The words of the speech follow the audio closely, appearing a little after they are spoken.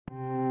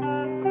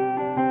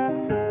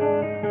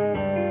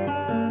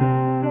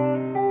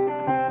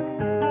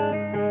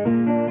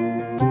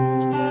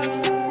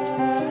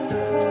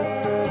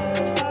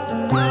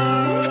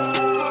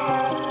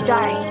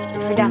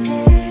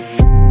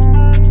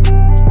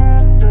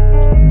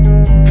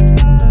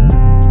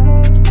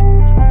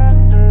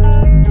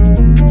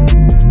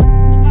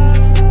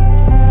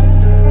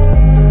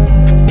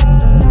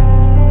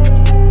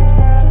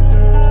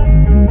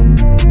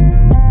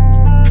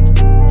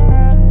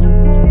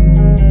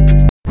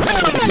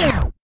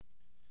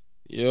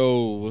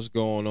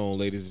going on,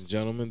 ladies and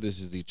gentlemen? This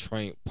is the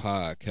Train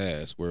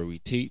Podcast, where we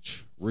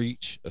teach,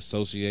 reach,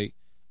 associate,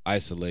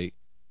 isolate,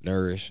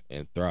 nourish,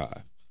 and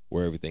thrive,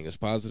 where everything is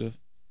positive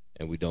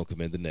and we don't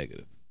commit the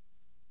negative.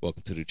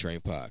 Welcome to the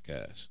Train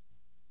Podcast.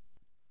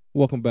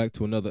 Welcome back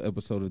to another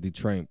episode of the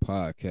Train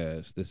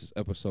Podcast. This is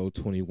episode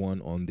 21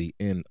 on the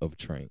end of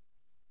Train.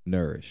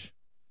 Nourish.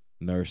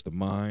 Nourish the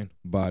mind,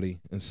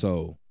 body, and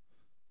soul.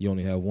 You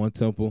only have one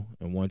temple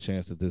and one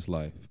chance at this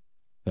life.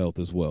 Health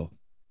is wealth.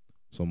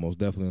 So most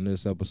definitely in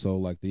this episode,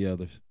 like the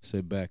others,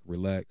 sit back,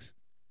 relax,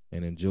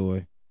 and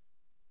enjoy.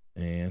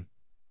 And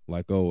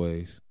like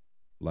always,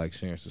 like,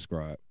 share, and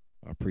subscribe.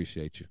 I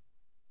appreciate you.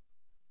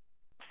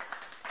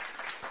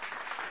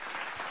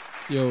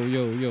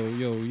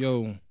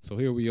 Yo. So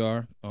here we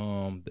are.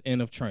 The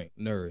end of Train.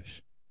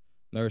 Nourish.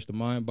 Nourish the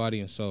mind, body,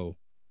 and soul.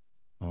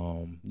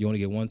 You only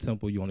get one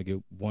temple. You only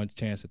get one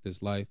chance at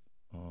this life.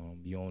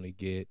 You only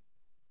get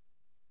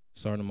a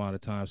certain amount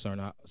of time,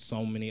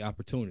 so many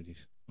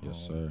opportunities.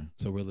 Yes, sir.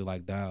 To really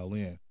like dial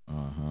in.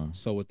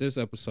 So with this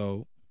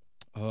episode,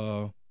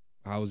 I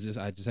just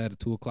had a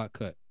 2:00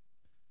 cut,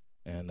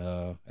 and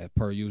as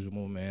per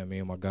usual, man, me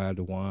and my guy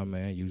Dewan,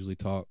 man, usually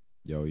talk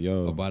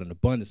about an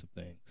abundance of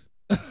things.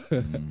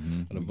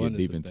 We get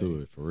deep into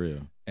it for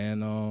real.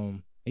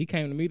 And he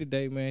came to me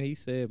today, man. He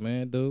said,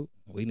 "Man, dude,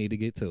 we need to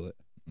get to it."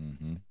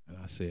 Mm-hmm. And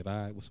I said,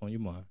 "All right, what's on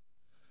your mind?"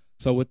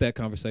 So with that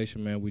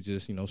conversation, man, we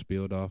just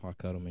spilled off. I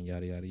cut him and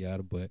yada yada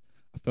yada, but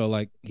I felt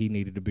like he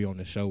needed to be on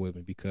the show with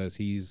me because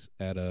he's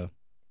at a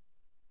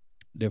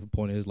different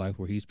point in his life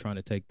where he's trying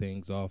to take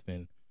things off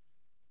and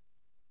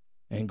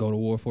go to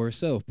war for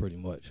himself, pretty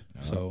much.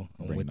 So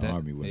with that,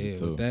 army with me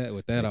too.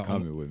 With that,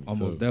 I'm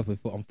most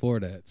definitely I'm for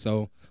that.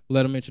 So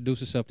let him introduce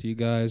himself to you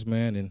guys,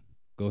 man, and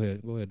go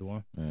ahead,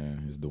 Dewan.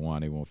 Man, it's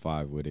Dewan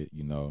 815 with it.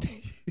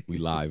 We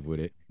live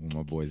with it with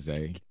my boy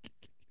Zay.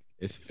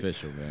 It's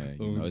official, man.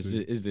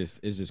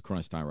 It's just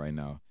crunch time right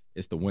now.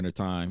 It's the winter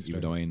time,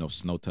 even though ain't no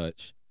snow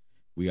touch.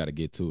 We got to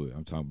get to it.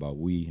 I'm talking about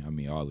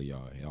all of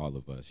y'all, all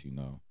of us,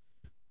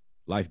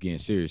 Life getting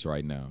serious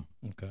right now.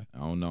 Okay. I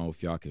don't know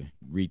if y'all can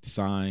read the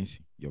signs.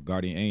 Your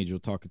guardian angel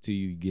talking to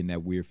you, getting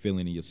that weird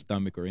feeling in your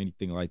stomach or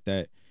anything like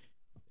that.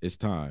 It's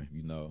time,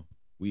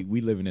 We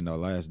living in our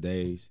last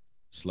days,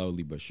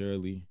 slowly but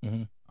surely.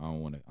 Mm-hmm. I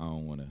don't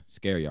want to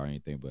scare y'all or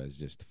anything, but it's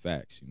just the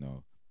facts,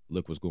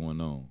 Look what's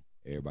going on.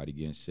 Everybody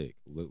getting sick.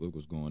 Look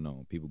what's going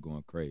on. People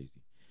going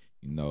crazy.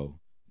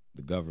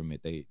 The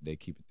government, they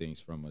keeping things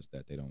from us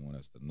that they don't want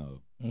us to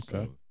know.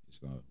 Okay.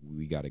 So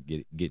we got to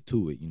get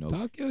to it,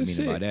 Talk your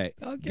shit. By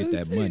that, get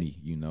that money,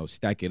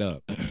 stack it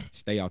up,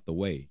 stay out the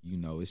way.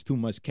 It's too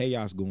much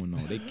chaos going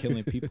on. They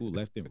killing people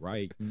left and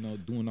right,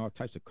 doing all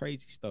types of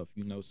crazy stuff,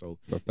 So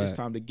it's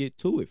time to get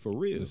to it for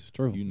real. This is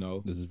true.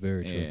 This is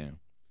very true. And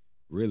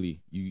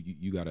really,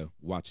 you got to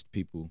watch the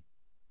people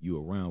you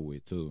around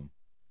with too,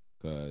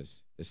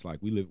 because it's like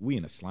we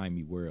in a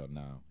slimy world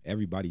now.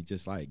 Everybody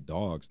just like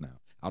dogs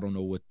now. I don't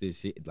know what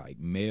this is. Like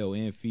male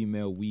and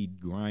female, we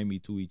grimy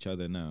to each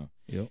other now.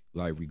 Yep.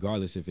 Like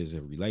regardless if it's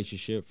a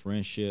relationship,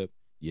 friendship,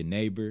 your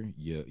neighbor,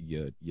 your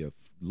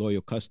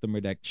loyal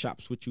customer that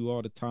shops with you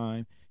all the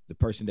time, the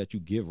person that you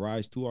give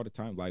rise to all the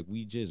time. Like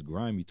we just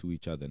grimy to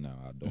each other now.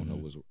 I don't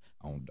know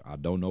I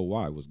don't know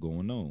why what's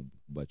going on,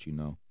 but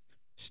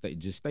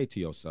stay to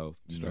yourself.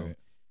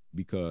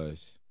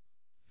 Because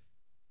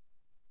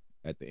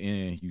at the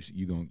end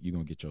you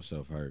gonna get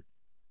yourself hurt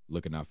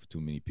looking out for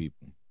too many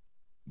people.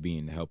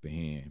 Being the helping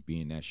hand,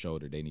 being that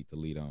shoulder they need to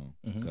lead on,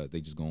 because they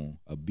just gonna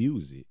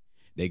abuse it.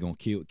 They gonna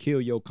kill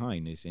your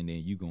kindness, and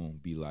then you gonna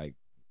be like,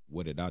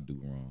 "What did I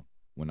do wrong?"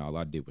 When all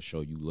I did was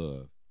show you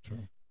love.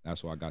 True.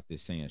 That's why I got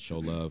this saying: "Show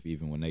love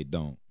even when they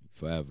don't."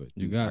 Forever.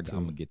 I'm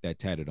gonna get that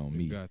tatted on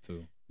me. You got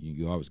to.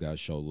 You always gotta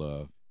show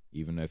love,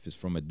 even if it's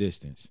from a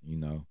distance.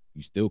 You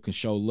still can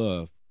show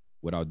love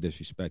without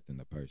disrespecting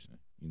the person.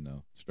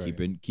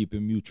 Keep it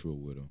mutual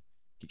with them.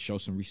 Show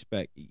some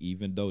respect,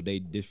 even though they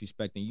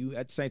disrespecting you.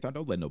 At the same time,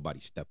 don't let nobody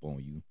step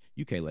on you.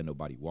 You can't let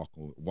nobody walk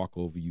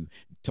over you,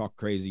 talk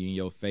crazy in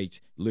your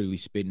face, literally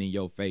spitting in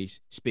your face,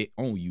 spit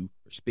on you,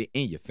 or spit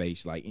in your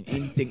face, like in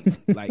anything,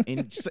 like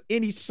in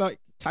any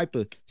type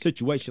of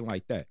situation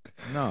like that.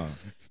 No,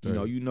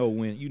 you know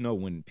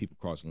when people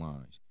cross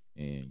lines,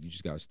 and you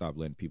just gotta stop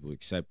letting people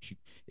accept you,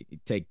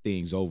 take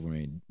things over,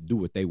 and do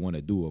what they want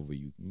to do over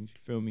you. You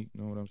feel me?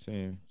 You know what I'm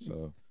saying?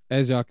 So.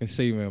 As y'all can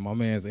see, man, my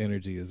man's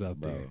energy is up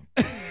there.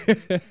 I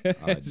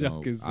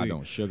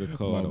don't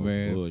sugarcoat. I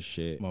don't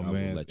bullshit. My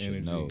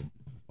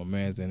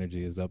man's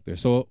energy is up there.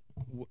 So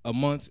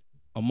amongst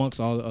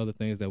all the other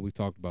things that we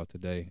talked about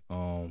today,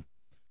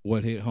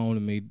 what hit home to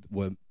me,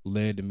 what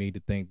led to me to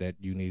think that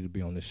you needed to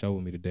be on the show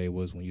with me today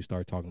was when you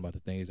start talking about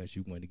the things that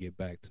you wanted to get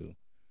back to.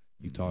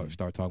 You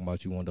start talking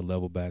about you wanted to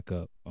level back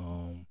up.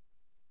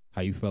 How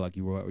you felt like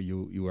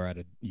you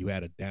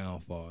had a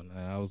downfall, and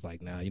I was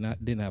like, nah,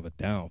 didn't have a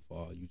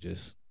downfall. You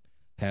just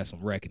had some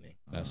reckoning.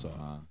 That's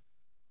all.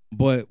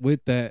 But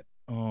with that,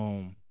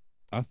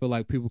 I feel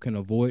like people can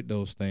avoid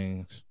those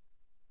things.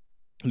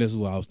 And this is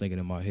what I was thinking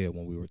in my head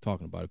when we were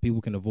talking about it. People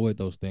can avoid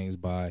those things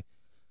by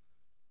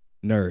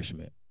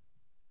nourishment.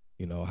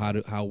 You know,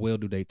 how well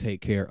do they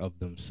take care of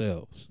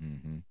themselves?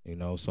 Mm-hmm. You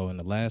know, so in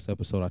the last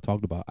episode I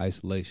talked about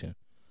isolation,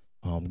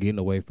 getting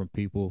away from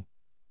people,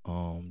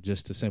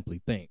 just to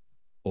simply think,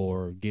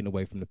 or getting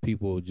away from the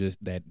people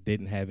just that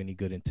didn't have any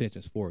good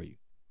intentions for you,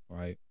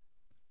 right?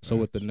 So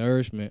with the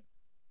nourishment,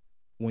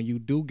 when you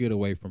do get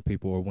away from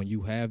people, or when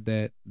you have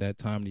that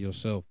time to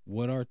yourself,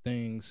 what are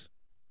things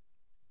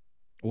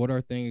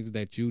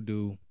that you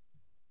do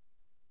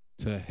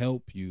to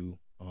help you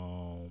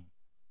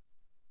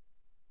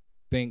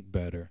think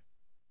better,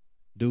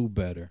 do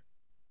better?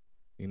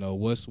 You know,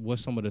 what's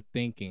some of the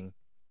thinking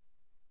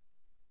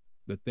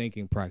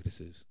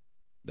practices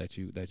that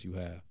you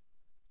have?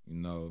 You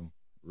know,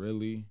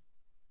 really,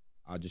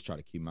 I just try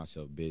to keep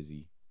myself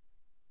busy,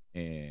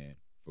 and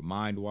for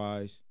mind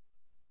wise,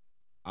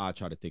 I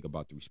try to think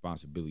about the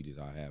responsibilities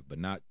I have, but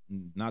not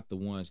the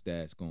ones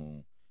that's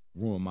gonna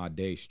ruin my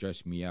day,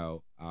 stress me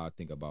out. I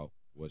think about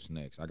what's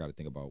next. I got to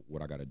think about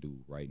what I got to do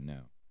right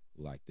now,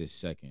 like this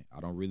second. I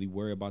don't really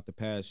worry about the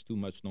past too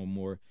much no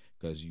more,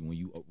 because when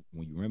you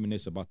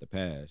reminisce about the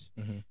past,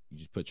 you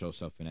just put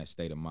yourself in that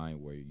state of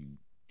mind where you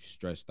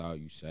stressed out,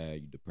 you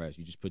sad, you depressed.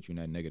 You just put you in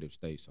that negative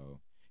state.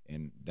 So,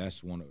 and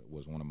that's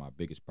was one of my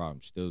biggest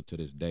problems. Still to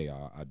this day,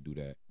 I do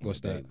that. What's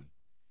that? Daily.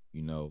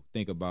 You know,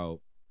 think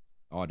about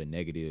all the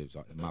negatives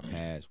in my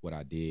past, what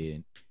I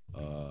did.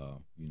 You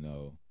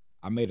know,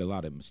 I made a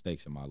lot of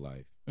mistakes in my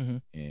life,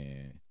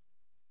 and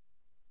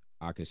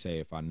I could say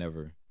if I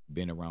never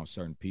been around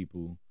certain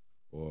people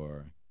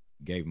or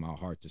gave my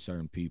heart to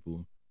certain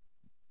people,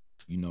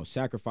 you know,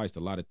 sacrificed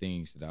a lot of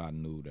things that I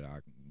knew that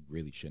I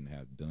really shouldn't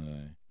have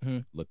done,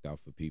 looked out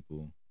for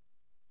people,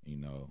 you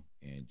know,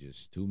 and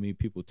just too many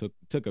people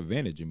took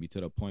advantage of me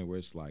to the point where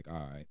it's like, all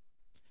right,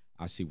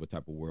 I see what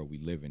type of world we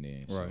living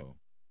in, right. So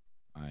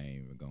I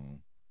ain't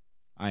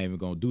even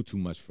gonna do too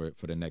much for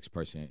the next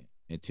person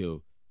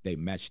until they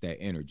match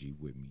that energy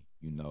with me,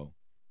 you know.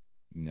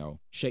 You know,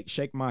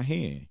 shake my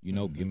hand, you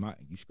know,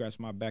 you scratch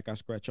my back, I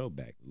scratch your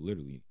back.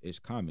 Literally, it's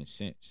common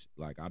sense.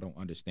 Like, I don't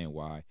understand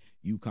why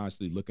you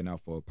constantly looking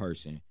out for a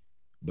person,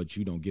 but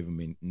you don't give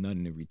them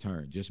nothing in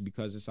return just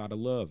because it's out of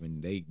love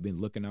and they've been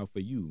looking out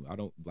for you. I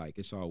don't like.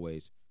 It's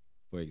always,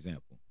 for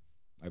example,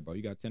 like, bro,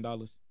 you got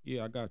 $10?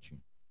 Yeah, I got you.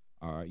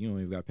 All right, you don't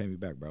even got to pay me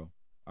back, bro.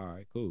 All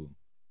right, cool.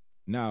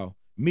 Now,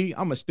 me,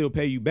 I'm gonna still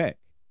pay you back.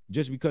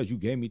 Just because you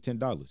gave me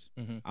 $10,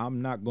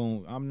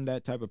 I'm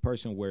that type of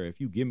person where if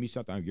you give me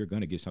something, you're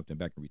gonna get something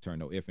back in return.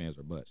 No ifs, ands,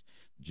 or buts.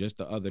 Just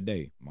the other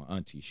day, my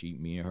auntie,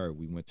 me and her,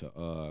 we went to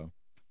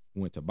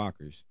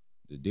Bachers,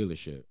 the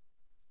dealership.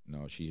 You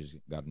know, she just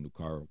got a new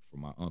car for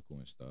my uncle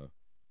and stuff.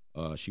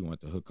 She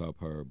wanted to hook up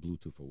her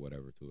Bluetooth or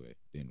whatever to it.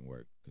 Didn't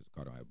work because the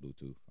car don't have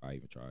Bluetooth. I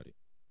even tried it.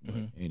 But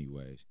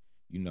anyways,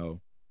 you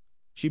know,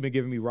 she been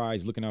giving me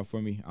rides, looking out for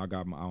me. I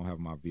don't have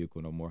my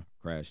vehicle no more.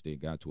 Crashed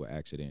it, got into an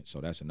accident. So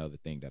that's another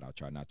thing that I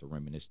try not to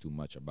reminisce too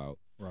much about.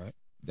 Right.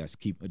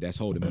 That's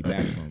holding me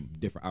back from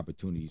different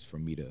opportunities for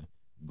me to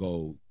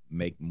go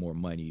make more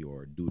money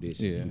or do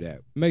this and do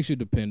that. Makes you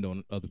depend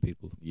on other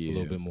people a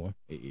little bit more.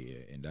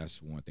 Yeah, and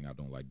that's one thing I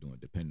don't like doing,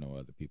 depending on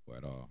other people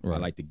at all. Right. I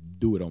like to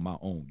do it on my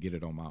own, get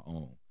it on my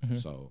own.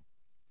 So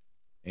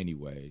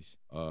anyways,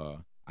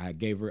 I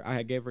gave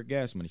her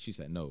gas money. She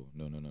said, no,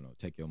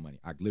 take your money.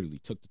 I literally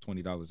took the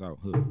 $20 out,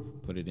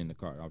 put it in the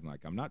car. I'm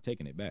like, I'm not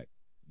taking it back.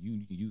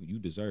 You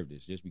deserve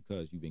this just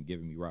because you've been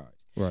giving me rides.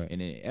 Right.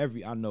 And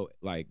then I know,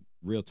 like,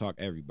 real talk,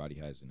 everybody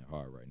has it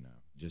hard right now.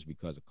 Just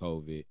because of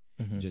COVID,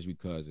 just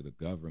because of the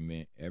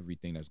government,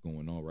 everything that's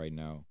going on right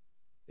now,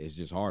 it's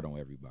just hard on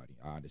everybody.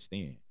 I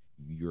understand.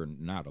 You're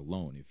not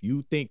alone. If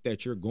you think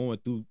that you're going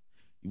through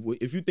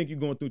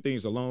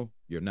things alone,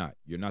 you're not.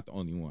 You're not the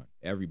only one.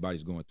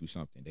 Everybody's going through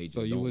something. They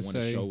just don't want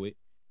to show it.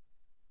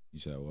 You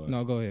said what?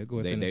 No, go ahead.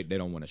 They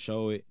don't want to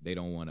show it. They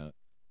don't want to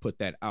put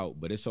that out.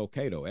 But it's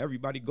okay though.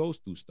 Everybody goes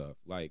through stuff.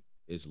 Like,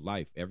 it's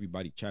life.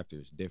 Everybody chapter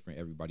is different.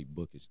 Everybody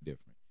book is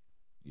different.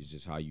 It's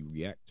just how you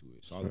react to it.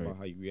 It's all about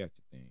how you react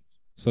to things.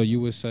 So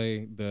you would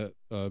say that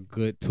a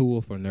good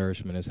tool for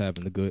nourishment is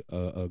having a good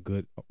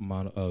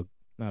amount of,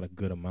 not a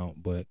good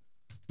amount, but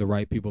the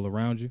right people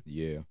around you.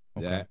 Yeah,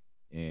 okay. That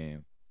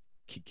and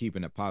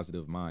keeping a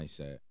positive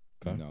mindset.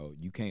 Okay. You know,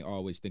 you can't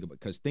always think about,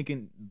 because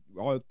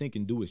all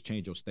thinking do is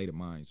change your state of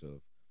minds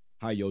of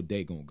how your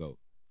day gonna go,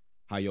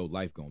 how your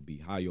life gonna be,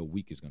 how your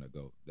week is gonna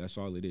go. That's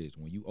all it is.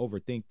 When you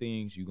overthink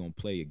things, you're gonna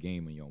play a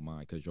game in your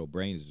mind, because your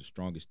brain is the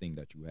strongest thing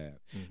that you have.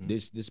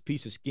 This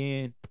piece of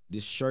skin,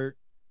 this shirt,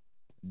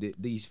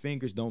 these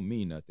fingers don't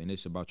mean nothing.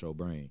 It's about your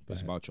brain. Right.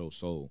 It's about your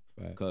soul.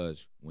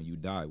 Because when you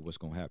die, what's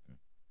gonna happen?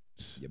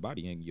 Your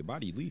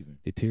body leaving.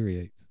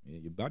 Deteriorates.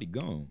 Your body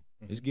gone.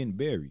 It's getting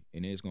buried,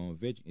 and it's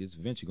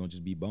eventually gonna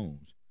just be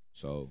bones.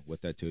 So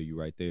what that tell you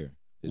right there?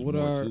 There's more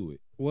to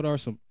it. What are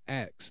some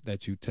acts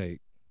that you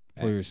take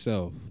for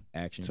yourself,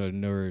 actions to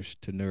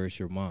nourish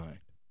your mind?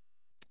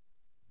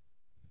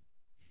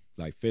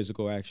 Like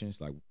physical actions,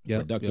 like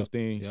productive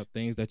things. Yep,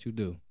 things that you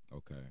do.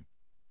 Okay,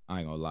 I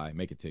ain't gonna lie,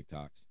 making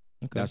TikToks.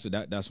 Okay.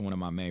 That's one of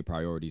my main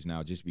priorities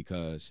now, just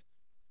because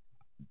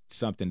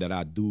something that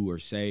I do or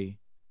say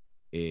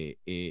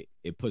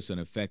it puts an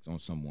effect on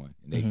someone,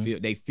 and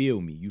they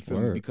feel me. You feel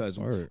me? Because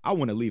I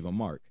want to leave a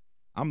mark.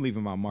 I'm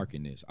leaving my mark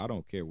in this. I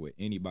don't care what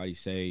anybody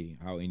say,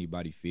 how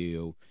anybody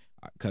feel,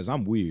 because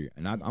I'm weird,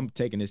 and I'm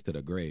taking this to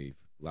the grave.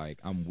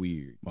 Like, I'm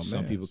weird.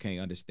 Some people can't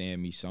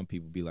understand me. Some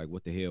people be like,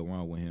 what the hell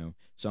wrong with him?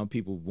 Some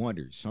people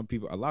wonder.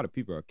 A lot of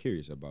people are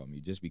curious about me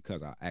just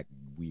because I act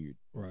weird.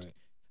 Right.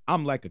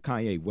 I'm like a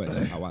Kanye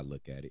West, how I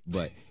look at it.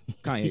 But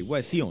Kanye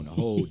West, he on a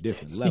whole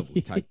different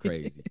level type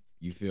crazy.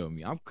 You feel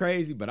me? I'm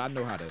crazy, but I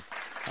know how to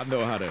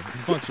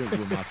function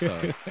with my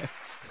stuff.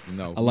 You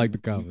know, I like the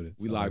confidence.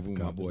 We live with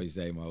my boy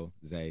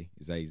Zayski,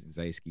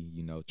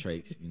 you know,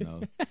 Traits, you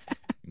know.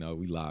 You know,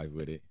 we live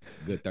with it.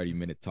 Good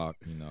 30-minute talk,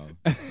 you know.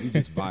 We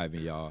just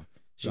vibing, y'all.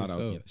 Shout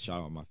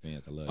out my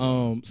fans. I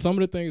love you. Some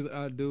of the things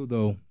I do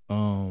though,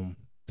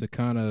 to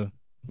kind of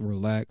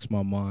relax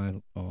my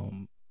mind,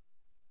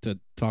 to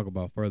talk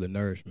about further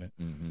nourishment.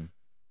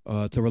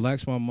 To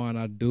relax my mind,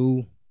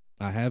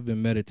 I have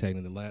been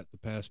meditating the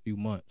past few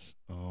months.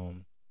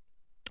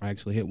 I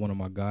actually hit one of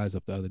my guys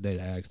up the other day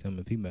to ask him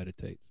if he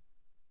meditates.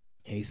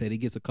 And he said he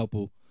gets a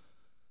couple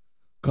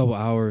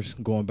hours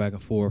going back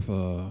and forth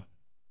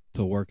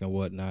to work and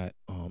whatnot,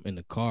 in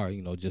the car,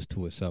 you know, just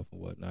to himself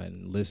and whatnot,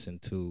 and listen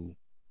to,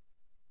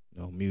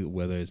 you know,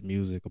 whether it's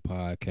music, a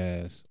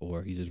podcast,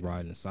 or he's just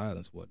riding in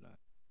silence, whatnot.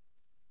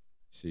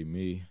 See,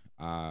 me,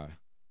 I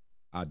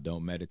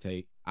don't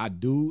meditate. I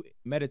do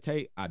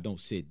meditate. I don't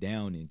sit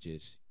down and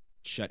just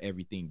shut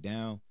everything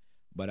down,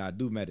 but I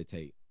do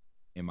meditate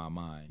in my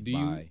mind.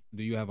 Do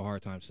you have a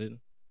hard time sitting?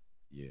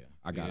 Yeah,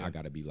 I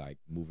gotta be like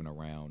moving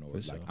around, or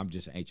like I'm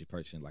just an anxious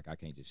person. Like I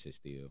can't just sit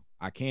still.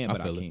 I can,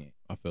 but I can't.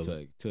 I feel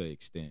it to an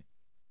extent.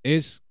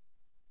 It's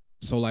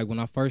so like when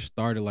I first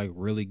started like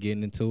really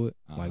getting into it,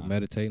 like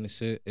meditating and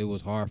shit, it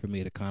was hard for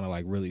me to kind of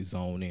like really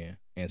zone in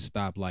and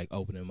stop like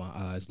opening my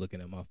eyes, looking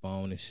at my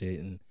phone and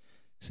shit, and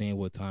seeing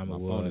what time it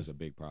was. My phone is a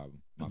big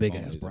problem. Big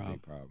ass problem.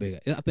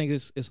 I think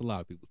it's a lot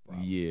of people's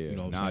problem. Yeah, you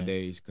know what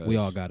nowadays, we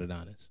all got it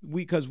honest.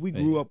 We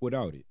grew up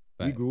without it.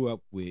 We grew up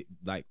with,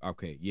 like,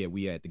 okay, yeah,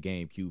 we had the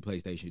GameCube,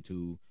 PlayStation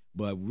 2,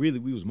 but really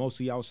we was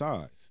mostly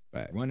outside,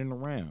 running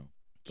around,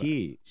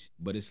 kids.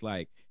 But it's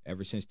like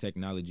ever since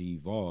technology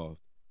evolved,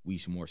 we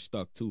more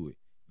stuck to it.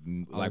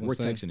 Like we're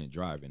texting and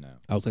driving now.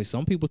 I would say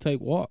some people take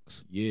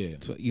walks. Yeah.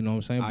 So, you know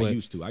what I'm saying?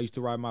 I used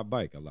to ride my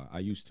bike a lot. I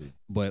used to.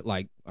 But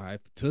like,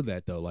 to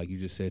that though, like you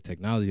just said,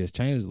 technology has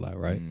changed a lot,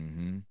 right?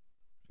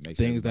 Mm-hmm.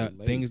 Things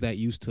that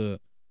used to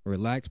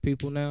relax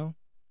people now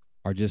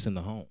are just in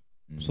the home.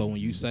 Mm-hmm. So when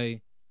you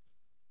say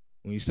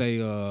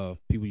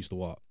people used to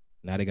walk,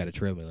 now they got a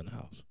treadmill in the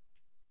house,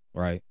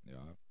 right? Yeah.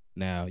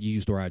 Now you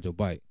used to ride your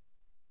bike,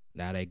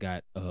 now they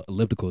got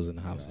ellipticals in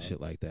the house and shit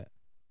like that.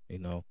 You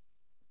know,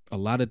 a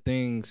lot of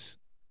things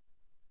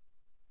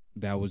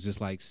that was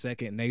just like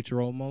second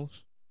nature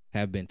almost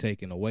have been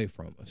taken away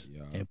from us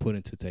and put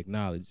into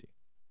technology.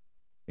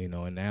 You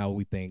know, and now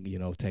we think, you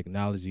know,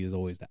 technology is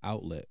always the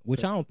outlet,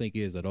 which I don't think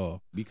is at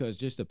all. Because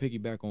just to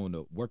piggyback on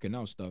the working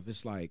out stuff,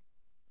 it's like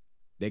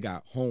they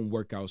got home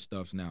workout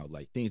stuffs now,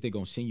 like things they're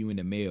going to send you in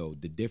the mail,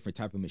 the different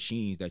type of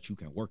machines that you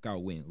can work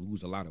out with and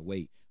lose a lot of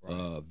weight,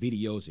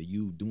 videos of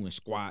you doing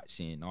squats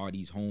and all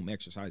these home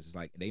exercises.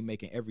 Like they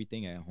making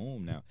everything at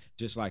home now,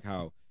 just like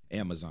how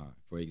Amazon,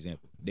 for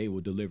example, they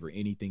will deliver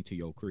anything to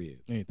your crib.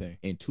 Anything.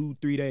 In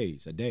 2-3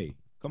 days, a day.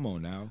 Come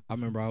on now. I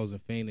remember I was in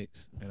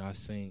Phoenix and I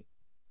seen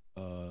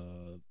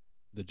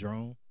the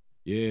drone.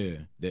 Yeah,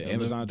 the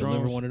Amazon drone.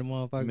 Deliver one of them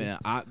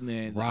motherfuckers.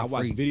 Man, I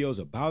watched videos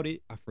about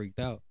it. I freaked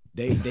out.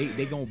 They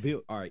gonna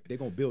build. All right, they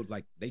gonna build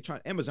like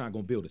Amazon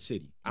gonna build a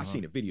city. I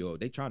seen a video.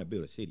 They trying to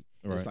build a city.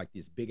 Right. It's like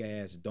this big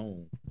ass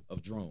dome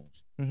of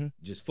drones,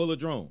 just full of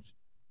drones,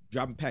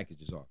 dropping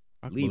packages off,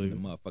 leaving the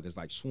motherfuckers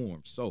like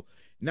swarms. So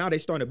now they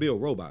starting to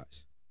build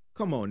robots.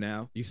 Come on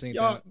now. You seen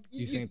that?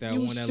 You seen that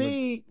one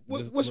that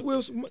looked? What's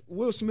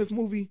Will Smith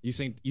movie? You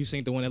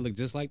seen the one that looked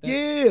just like that?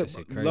 Yeah, that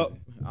shit crazy. Look,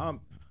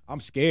 I'm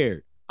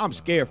scared. I'm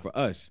scared for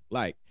us,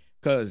 like,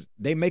 cause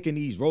they making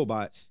these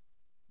robots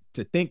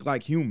to think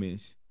like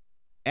humans,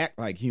 act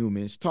like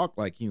humans, talk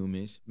like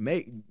humans.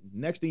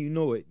 Next thing you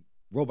know it,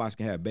 robots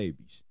can have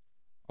babies.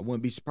 I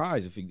wouldn't be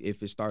surprised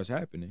if it starts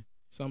happening.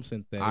 Some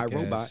synthetic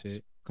robots.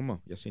 Shit. Come on,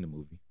 y'all seen the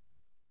movie?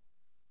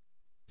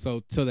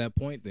 So to that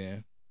point,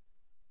 then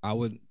I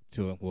would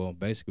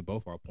basically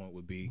both our point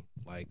would be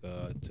like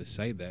to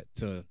say that,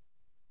 to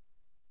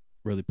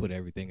really put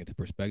everything into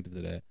perspective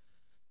to that.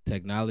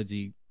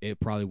 Technology, it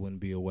probably wouldn't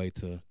be a way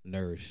to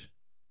nourish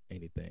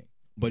anything.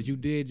 But you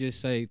did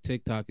just say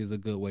TikTok is a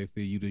good way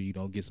for you to, you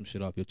know, get some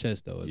shit off your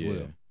chest though as well.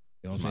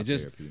 You know what I'm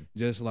saying?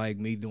 Just like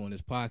me doing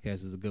this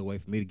podcast is a good way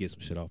for me to get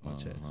some shit off my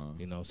chest.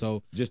 You know,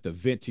 so just to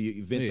vent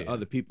to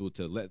other people,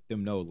 to let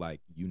them know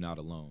like you're not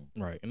alone.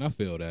 Right, and I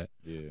feel that.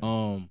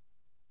 Yeah.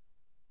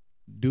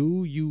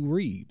 Do you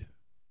read?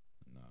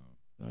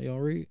 No, you don't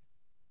read.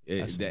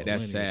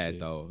 That's sad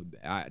though.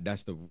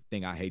 That's the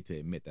thing I hate to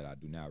admit, that I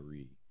do not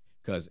read.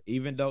 Cause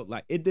even though,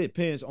 like, it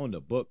depends on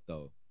the book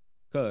though.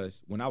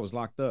 Cause when I was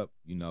locked up,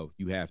 you know,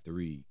 you have to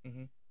read.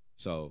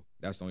 So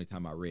that's the only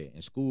time I read.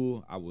 In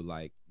school, I would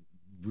like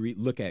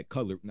look at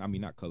color. I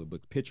mean, not color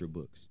books, picture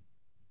books,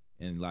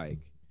 and like,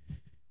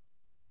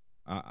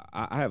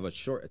 I have a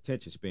short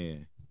attention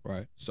span.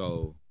 Right.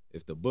 So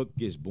if the book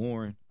gets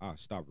boring, I'll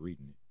stop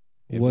reading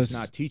it. If What's- it's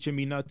not teaching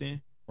me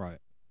nothing, Right.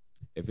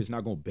 if it's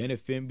not gonna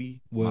benefit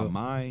me, Well, my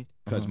mind,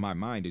 because my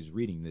mind is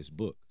reading this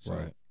book. So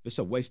Right. if it's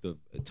a waste of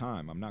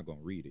time, I'm not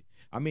gonna read it.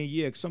 I mean,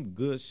 yeah,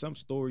 some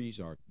stories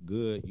are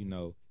good, you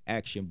know,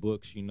 action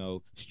books, you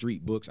know,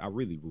 street books. I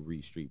really will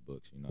read street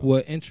books, you know.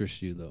 What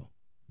interests you though?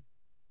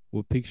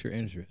 What piques your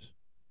interest?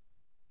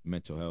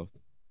 Mental health,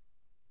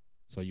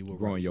 So you would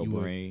growing your you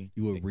would- brain.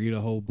 You would read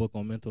a whole book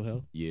on mental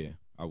health? Yeah,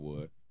 I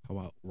would. How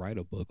about write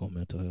a book on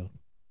mental health?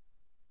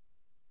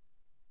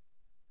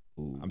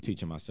 I'm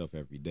teaching myself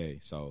every day,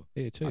 so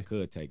Yeah, I check.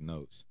 could take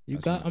notes. You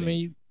That's got. one I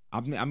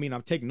thing. mean,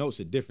 I'm taking notes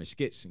of different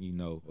skits, you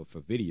know,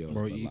 for videos.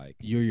 bro, but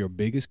you're your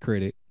biggest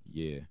critic.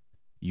 yeah,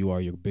 You are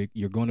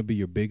You're going to be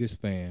your biggest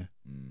fan,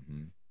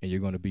 mm-hmm. and you're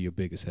going to be your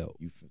biggest help.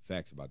 You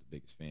facts about the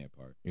biggest fan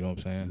part. You know what I'm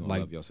You saying? gonna Like,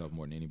 love yourself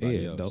more than anybody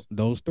yeah, else.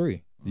 those three.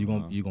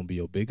 Uh-huh. You're gonna be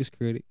your biggest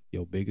critic,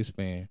 your biggest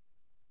fan,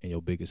 and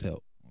your biggest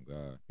help. Oh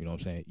God, You know what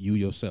I'm saying? You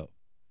yourself.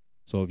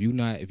 So if you're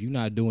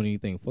not doing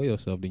anything for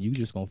yourself, then you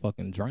just gonna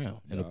fucking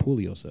drown in a Yeah. pool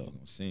of you yourself.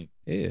 gonna sink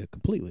Yeah,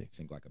 completely.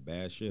 like a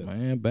bad ship.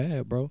 Man,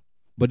 bad, bro.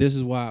 But this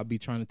is why I be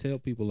trying to tell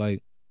people,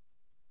 like,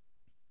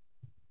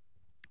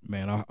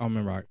 man, I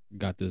remember I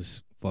got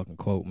this fucking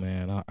quote,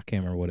 man. I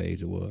can't remember what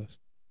age it was.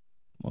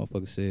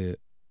 Motherfucker said,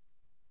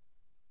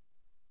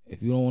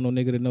 if you don't want no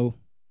nigga to know,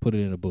 put it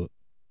in a book.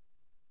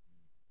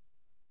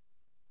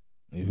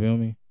 You feel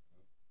me?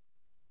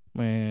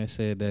 Man,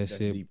 said that That's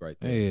shit. deep right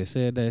there. Yeah,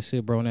 said that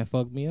shit, bro, and that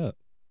fucked me up.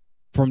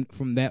 From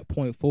that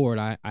point forward,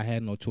 I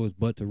had no choice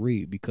but to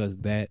read, because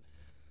that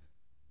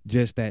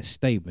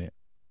statement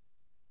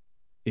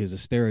is a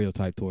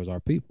stereotype towards our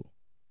people.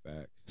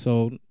 Facts.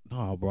 So,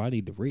 no, bro, I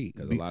need to read.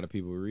 Because a lot of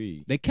people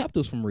read. They kept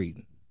us from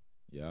reading.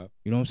 Yeah.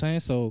 You know what I'm saying?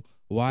 So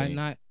why Dang.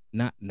 not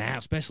now,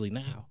 especially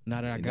now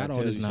that I And got that all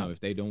tells this you now. something. If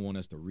they don't want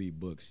us to read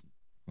books,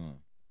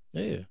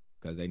 Yeah.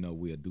 because they know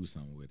we'll do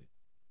something with it.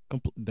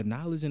 The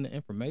knowledge and the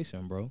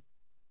information, bro.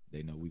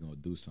 They know we gonna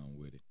do something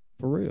with it.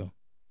 For real.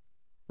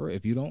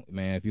 If you don't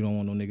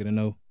want no nigga to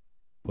know,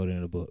 put it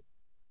in a book.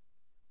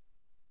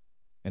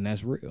 And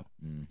that's real.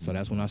 So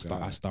that's when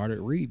I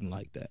started reading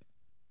like that.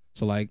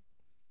 So like,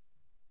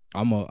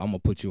 I'm gonna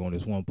put you on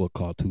this one book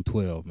called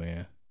 212,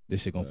 man.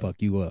 This shit gonna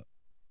fuck you up.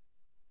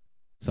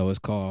 So it's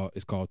called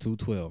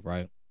 212,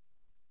 right?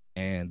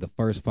 And the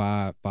first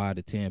 5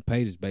 to 10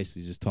 pages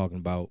basically just talking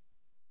about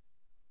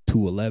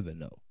 211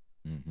 though,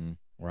 Mm-hmm.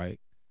 right?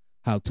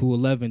 How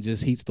 211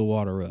 just heats the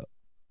water up,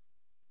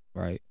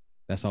 right?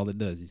 That's all it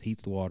does. It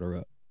heats the water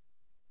up.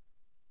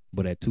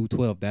 But at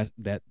 212,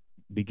 that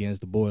begins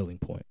the boiling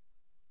point,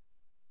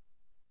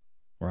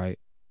 right?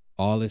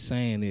 All it's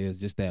saying is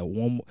just that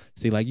one more.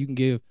 See, like you can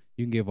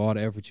give all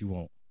the effort you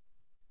want.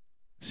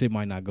 Shit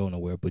might not go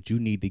nowhere, but you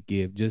need to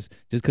give just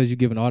because you're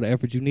giving all the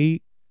effort you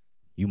need,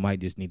 you might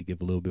just need to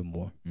give a little bit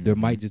more. There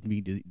might just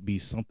need to be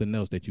something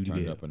else that you Turn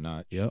give. it up a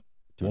notch. Yep.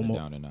 Turn One it more-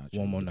 down a notch.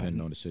 one more depending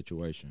notch. on the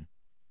situation.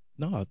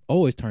 No,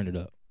 always turn it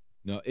up.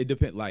 No, it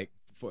depends. Like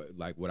for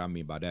like what I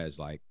mean by that is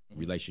like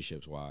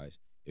relationships wise.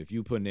 If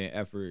you putting in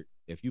effort,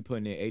 if you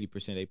putting in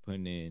 80%, they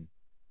putting in.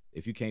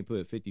 If you can't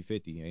put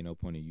 50-50, ain't no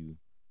point in you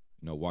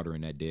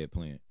watering that dead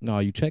plant. No,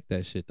 you check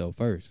that shit though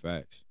first.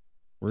 Facts.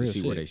 Real to see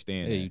shit. where they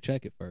stand. Yeah, at. you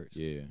check it first.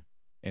 Yeah.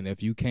 And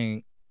if you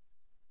can't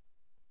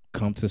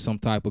come to some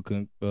type of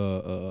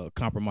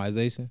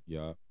compromisation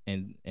Yeah.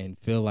 and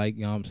feel like,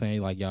 you know what I'm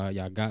saying, like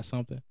y'all got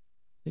something,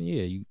 then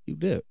yeah, you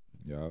dip.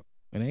 Yeah.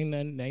 And ain't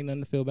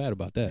nothing to feel bad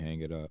about that.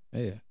 Hang it up.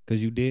 Yeah,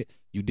 because you did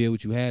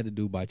what you had to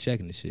do by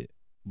checking the shit.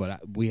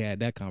 But we had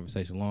that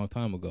conversation a long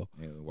time ago.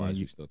 Yeah, why And is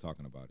you- you still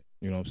talking about it?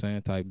 You know what I'm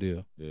saying? Type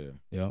deal. Yeah.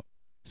 Yep.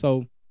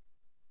 So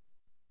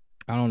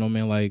I don't know,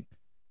 man. Like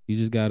you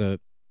just gotta,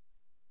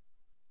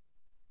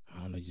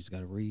 I don't know. You just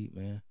gotta read,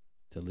 man,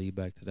 to lead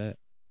back to that.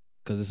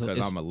 Because I'm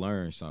gonna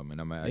learn something,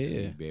 and I'm gonna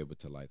actually be able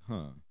to like,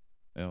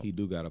 Yeah. he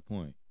do got a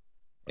point.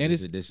 And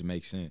this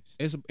makes sense.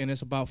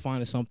 it's about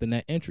finding something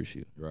that interests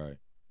you. Right.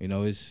 You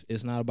know, it's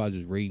not about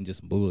just reading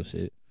just some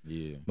bullshit.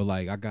 Yeah. But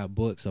like I got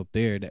books up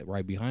there that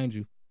right behind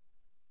you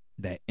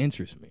that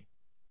interest me.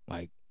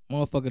 Like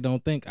motherfucker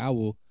don't think I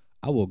will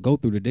go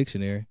through the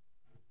dictionary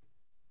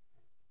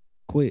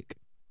quick.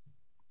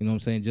 You know what I'm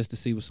saying? Just to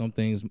see what some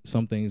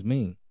things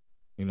mean,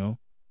 you know?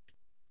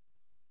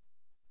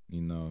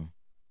 You know,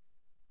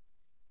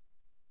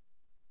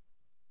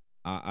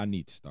 I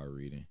need to start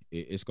reading.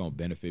 It's gonna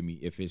benefit me.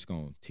 If it's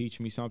gonna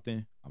teach me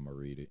something, I'm gonna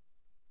read it.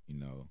 You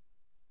know,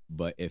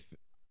 but if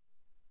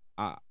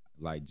I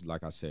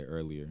like I said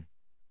earlier,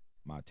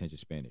 my attention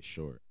span is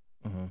short.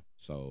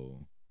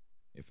 So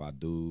if I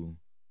do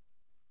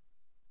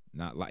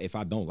not like, if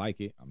I don't like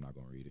it, I'm not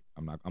gonna read it.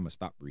 I'm gonna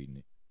stop reading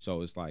it.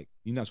 So it's like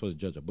you're not supposed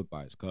to judge a book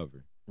by its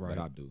cover, Right. but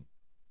I do.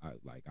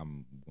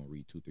 I'm gonna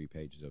read 2-3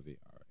 pages of it.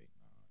 All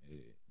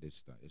right,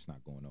 it's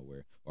not going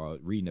nowhere. Or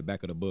reading the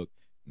back of the book,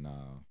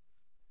 nah.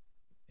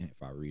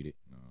 If I read it,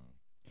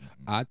 nah.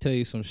 I tell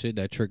you some shit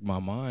that tricked my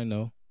mind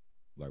though.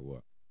 Like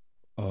what?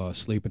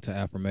 sleep into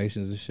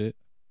affirmations and shit.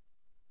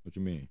 What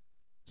you mean?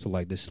 So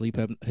like this sleep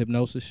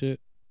hypnosis shit.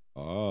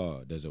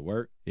 Oh, does it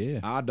work? Yeah.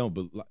 I don't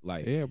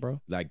like. Yeah,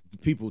 bro. Like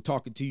people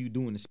talking to you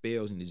doing the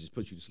spells and it just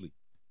puts you to sleep.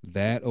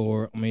 That,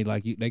 or I mean,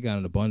 like they got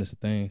an abundance of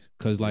things.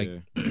 Cause like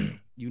Yeah.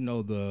 you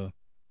know the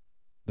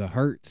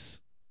hertz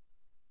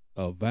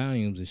of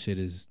volumes and shit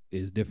is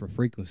different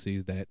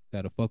frequencies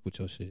that'll fuck with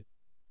your shit.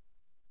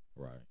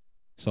 Right.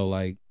 So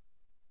like,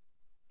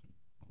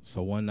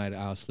 so one night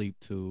I'll sleep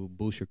to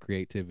boost your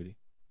creativity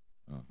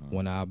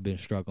when I've been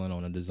struggling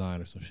on a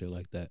design or some shit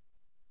like that.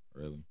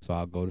 Really? So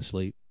I'll go to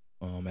sleep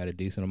at a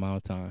decent amount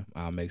of time.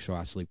 I'll make sure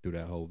I sleep through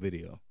that whole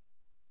video.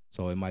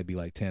 So it might be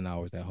like 10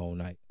 hours that whole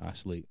night I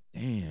sleep.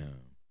 Damn.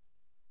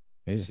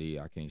 Yeah. See,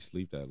 I can't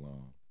sleep that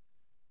long.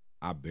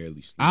 I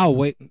barely sleep. I'll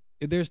wait.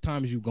 There's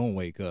times you gonna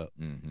wake up.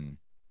 Mm-hmm.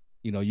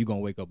 You know, you gonna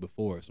wake up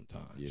before it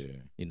sometimes. Yeah.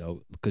 You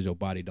know, because your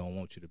body don't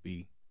want you to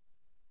be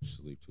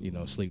Sleep too you know,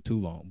 long. sleep too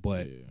long.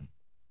 But yeah.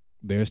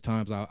 there's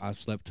times I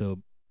slept to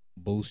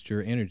boost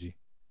your energy.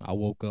 I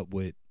woke up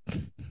with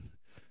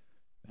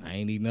I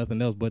ain't eat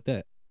nothing else but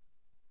that.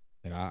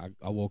 Like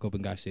I woke up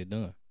and got shit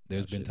done.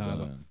 There's been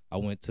times I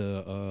went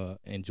to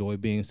enjoy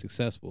being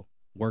successful,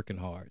 working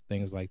hard,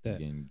 things like that.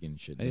 Getting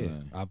shit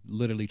done. I've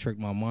literally tricked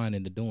my mind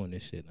into doing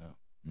this shit now.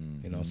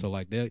 Mm-hmm. You know, so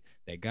like they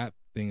got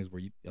things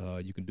where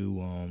you can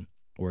do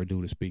or a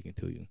dude is speaking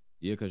to you.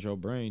 Yeah, because your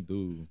brain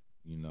do,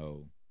 you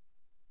know,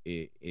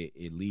 it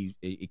leaves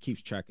it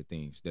keeps track of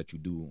things that you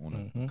do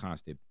on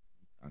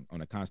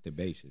a constant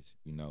basis.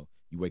 You know,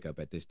 you wake up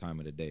at this time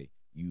of the day,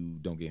 you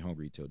don't get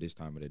hungry till this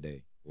time of the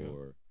day,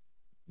 or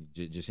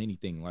just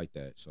anything like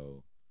that.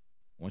 So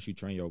once you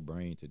train your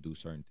brain to do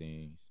certain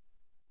things,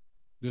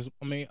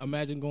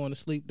 imagine going to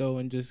sleep though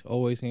and just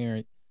always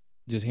hearing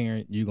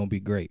you're gonna be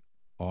great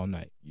all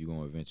night.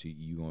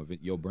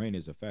 Your brain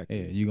is a factor.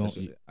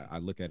 Yeah, I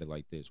look at it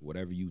like this: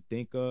 whatever you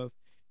think of,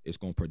 it's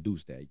gonna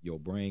produce that. Your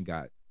brain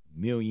got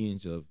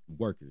millions of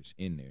workers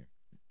in there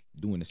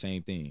doing the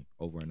same thing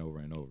over and over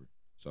and over.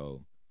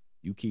 So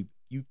you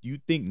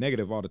think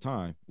negative all the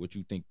time. What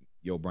you think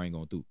your brain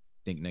gonna do?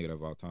 Think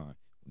negative all the time.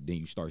 Then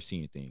you start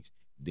seeing things.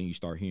 Then you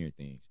start hearing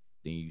things.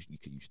 Then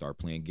you start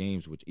playing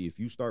games. Which if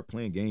you start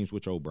playing games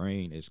with your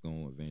brain, it's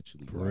gonna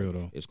eventually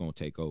it's gonna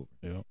take over.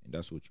 Yeah, and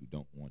that's what you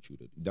don't want you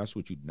to. That's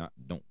what you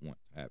don't want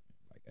to happen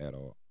like at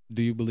all.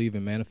 Do you believe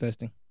in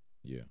manifesting?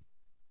 Yeah,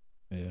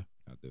 I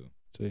do.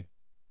 See,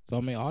 so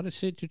I mean, all the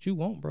shit that you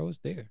want, bro, is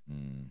there.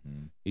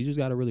 Mm-hmm. You just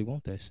gotta really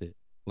want that shit.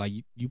 Like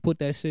you put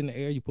that shit in the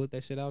air, you put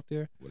that shit out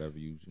there. Whatever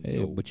you.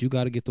 Yeah, but you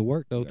gotta get to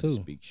work though too.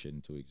 Speak shit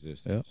into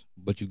existence.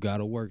 Yeah, but you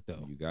gotta work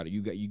though. You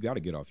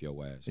gotta get off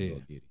your ass. And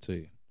go get it.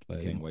 See,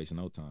 like, can't waste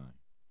no time.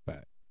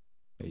 Back.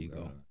 There you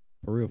go.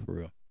 For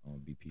real. On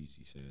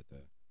BPZ said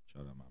that.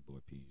 Shout out my boy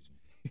Peasy.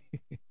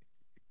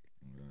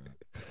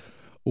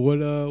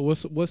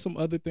 What's some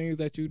other things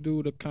that you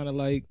do to kind of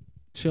like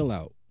chill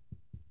out?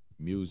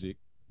 Music.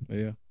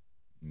 Yeah.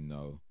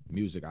 No,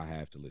 music I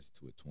have to listen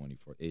to it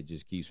 24. It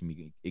just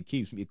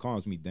it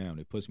calms me down.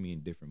 It puts me in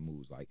different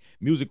moods. Like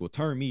music will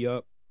turn me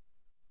up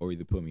or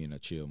either put me in a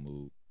chill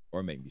mood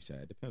or make me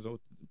sad. Depends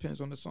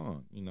on the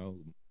song. You know,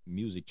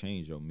 music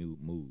change your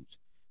moods.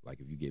 Like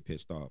if you get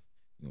pissed off,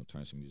 you're gonna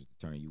turn some music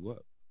to turn you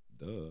up.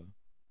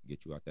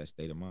 Get you out that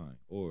state of mind.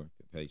 Or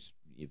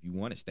if you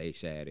want to stay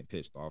sad and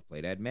pissed off,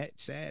 play that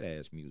sad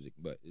ass music.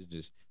 But it's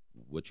just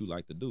what you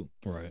like to do.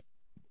 Right.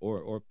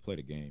 Or play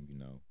the game, you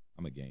know.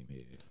 I'm a game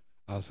head.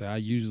 I'll say I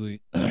usually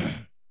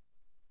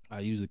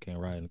can't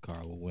ride in the car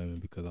with women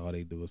because all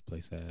they do is play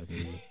sad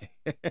music.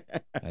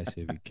 That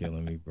shit be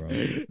killing me, bro.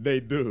 They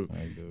do.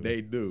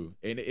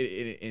 And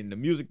the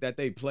music that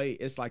they play,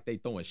 it's like they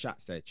throwing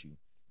shots at you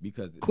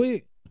because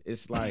quick.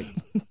 It's like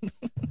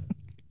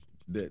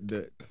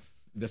the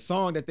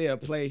song that they'll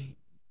play,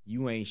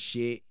 you ain't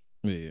shit.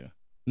 Yeah.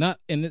 Not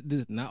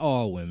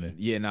all women.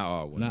 Yeah, not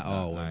all women. Not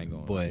all women. I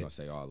ain't gonna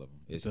say all of them.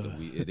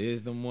 It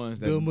is the ones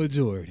that the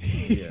majority.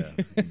 Yeah,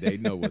 they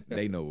know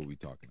what we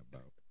talking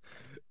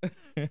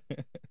about.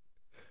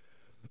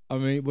 I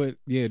mean, but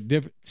yeah,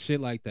 different shit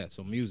like that.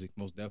 So music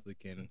most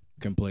definitely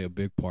can play a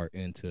big part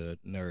into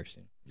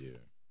nourishing. Yeah.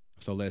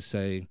 So let's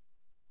say,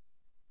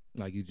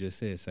 like you just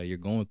said, say you're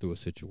going through a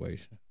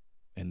situation,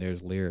 and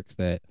there's lyrics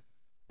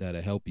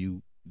that'll help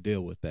you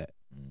deal with that.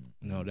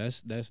 No,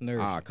 that's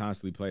nourishing. I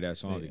constantly play that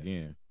song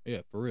again.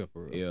 Yeah, for real.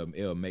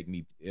 It'll make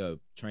me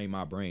train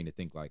my brain to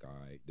think like, all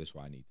right, this is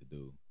what I need to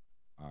do.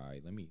 All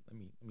right, let me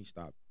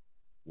stop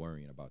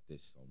worrying about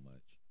this so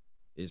much.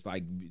 It's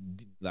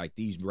like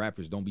these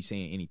rappers don't be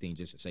saying anything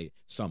just to say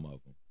some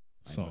of them.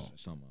 Some of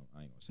them.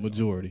 I ain't gonna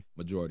say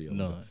majority of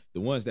them.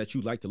 The ones that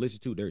you like to listen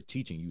to, they're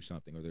teaching you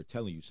something, or they're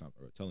telling you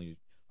something, or telling you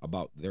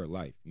about their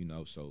life. You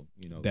know, so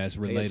you know that's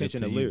related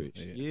to lyrics.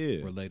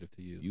 Yeah, related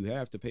to you. You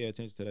have to pay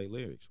attention to their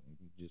lyrics.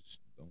 You just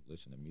don't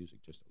listen to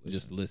music just to listen.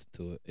 Just listen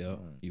to it. Yeah, right.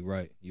 You're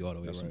right. You all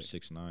the way right. That's some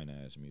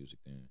 6ix9ine ass music.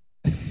 Then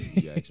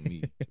you ask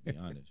me, to be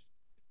honest.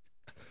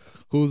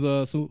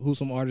 Who's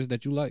some artists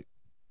that you like?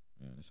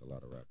 Man, there's a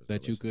lot of rappers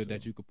that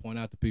you could point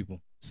out to people.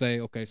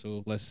 Say, okay,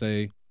 so let's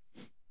say.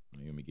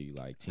 Let me give you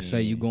like 10.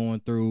 Say you going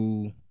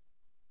through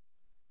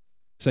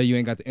Say you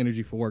ain't got the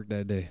energy for work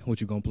that day. What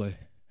you gonna play?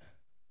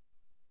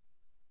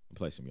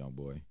 Play some Young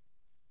Boy.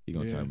 He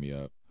gonna turn me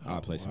up.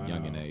 I'll play some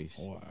Young and Ace.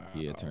 Wow.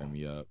 He'll turn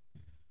me up.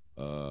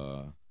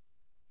 I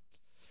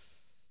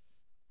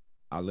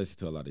listen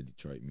to a lot of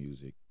Detroit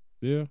music.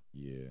 Yeah.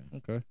 Yeah.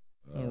 Okay.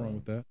 Nothing wrong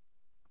with that.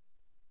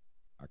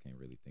 I can't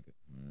really think of.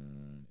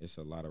 It's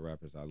a lot of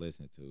rappers I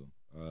listen to.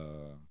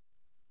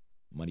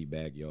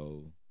 Moneybagg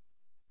Yo,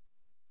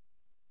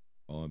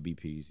 R&B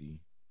Peasy,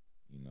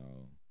 you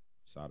know,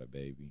 Sada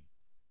Baby.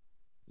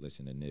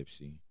 Listen to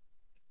Nipsey.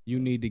 You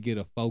need to get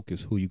a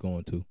focus. Who you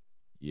going to?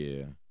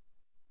 Yeah,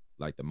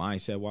 like the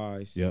mindset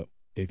wise. Yep.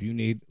 If you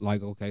need,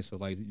 like, okay, so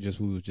like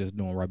just we was just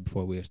doing right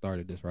before we had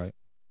started this, right?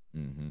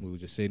 Mm-hmm. We were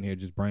just sitting here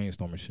just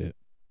brainstorming shit.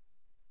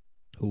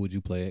 Who would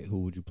you play? Who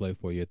would you play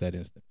for you at that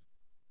instance?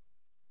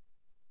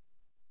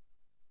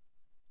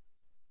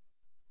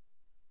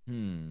 I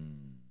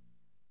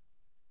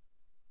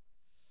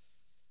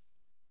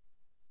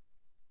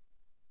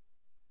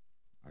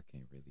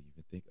can't really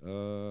even think.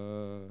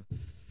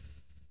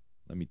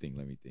 Let me think.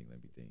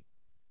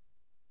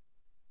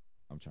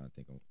 I'm trying to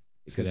think of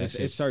because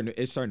it's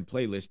certain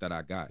playlists that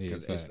I got.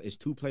 Because it's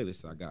two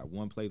playlists I got.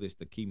 One playlist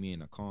to keep me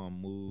in a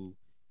calm mood,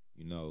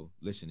 you know,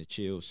 listen to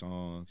chill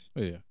songs.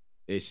 Yeah.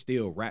 It's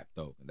still rap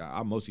though.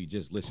 I mostly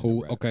just listen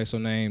to rap. Okay, so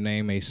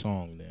name a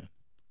song then.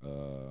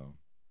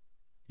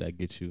 That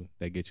gets you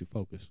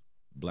focused.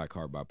 Black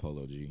Heart by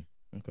Polo G.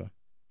 Okay.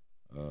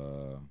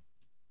 I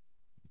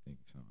think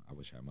so. I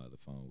wish I had my other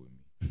phone with me.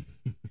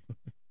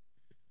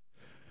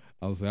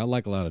 I would say I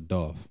like a lot of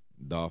Dolph.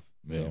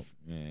 Man.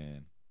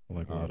 I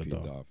like a lot of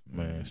Dolph.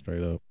 Man,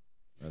 straight up.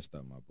 Rest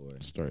up, my boy.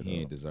 Straight he up.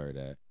 ain't deserve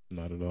that.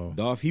 Not at all.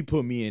 Dolph, he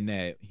put me in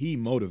that. He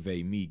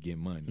motivate me get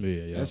money.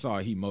 Yeah. That's all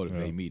he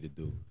motivate me to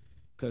do.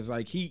 Cause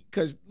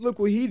look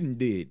what he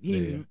did.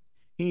 He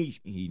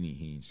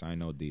ain't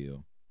signed no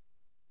deal.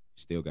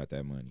 Still got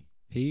that money.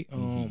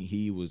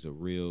 He was a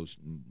real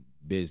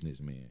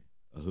businessman,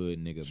 a hood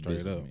nigga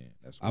businessman.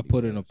 That's what I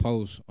put in a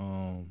post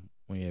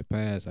when he had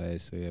passed. I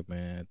had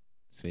said,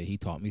 he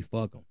taught me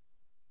fuck him.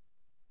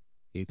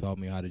 He taught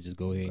me how to just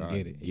go ahead and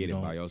get it. Get it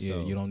by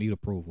yourself. Yeah, you don't need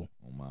approval.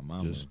 On my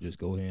mama. Just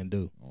go ahead and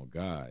do. Oh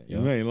God,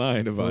 yep. You ain't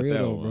lying about that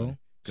though, one, bro.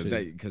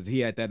 Because he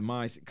had that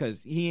mindset.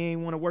 Because he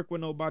ain't want to work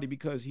with nobody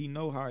because he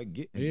know how it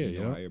get. He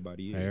know how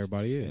everybody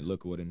is. And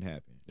look what didn't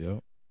happen.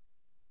 Yep.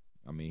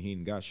 I mean, he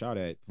got shot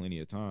at plenty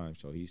of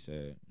times. So he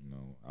said, you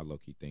know, I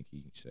low-key think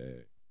he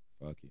said,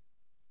 fuck it.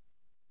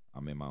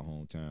 I'm in my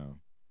hometown.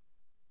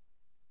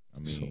 I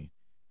mean,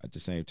 at the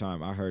same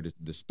time, I heard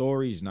the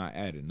story's not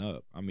adding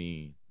up. I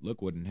mean,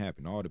 look what didn't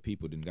happen. All the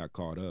people didn't got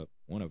caught up.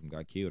 One of them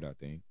got killed, I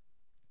think.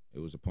 It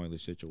was a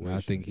pointless situation. I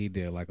think he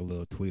did like a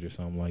little tweet or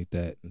something like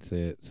that and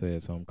said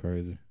something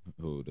crazy.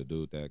 Who, the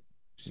dude that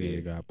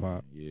got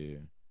popped? Yeah.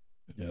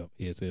 Yep.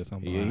 He had said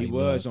something. Yeah, he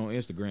was on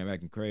Instagram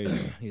acting crazy.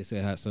 He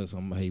said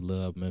something he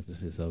loved Memphis,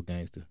 he's so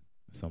gangster.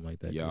 Something like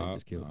that. Yeah. He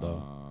just killed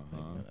dog.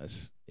 Like,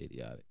 that's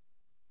idiotic.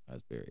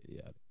 That's very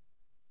idiotic.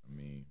 I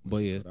mean, but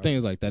yeah,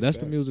 things like that. That's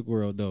the music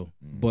world though.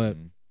 Mm-hmm. But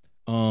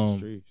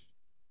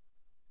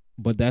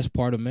but that's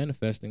part of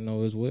manifesting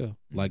though as well.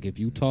 Like if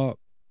you talk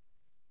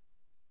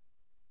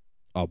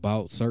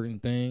about certain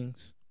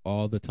things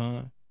all the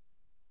time,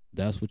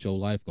 that's what your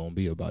life gonna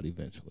be about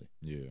eventually.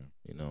 Yeah.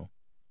 You know?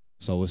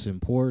 So it's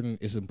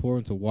important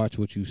to watch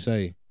what you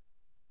say,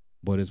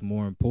 but it's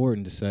more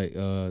important to say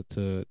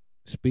to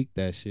speak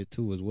that shit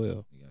too as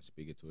well. You gotta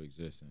speak it to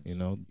existence. You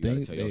know, you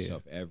gotta tell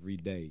yourself every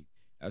day.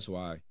 That's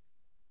why,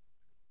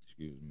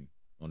 excuse me,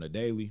 on a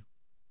daily,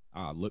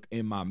 I look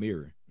in my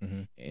mirror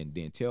and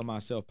then tell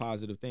myself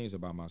positive things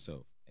about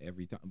myself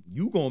every time.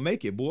 You gonna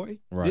make it, boy.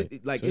 Right.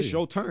 It's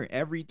your turn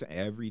every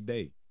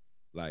day.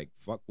 Like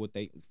fuck what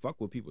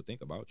people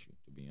think about you.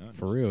 To be honest,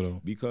 for real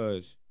though,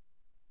 because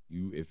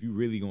if you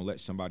really gonna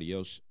let somebody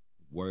else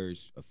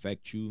words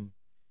affect you,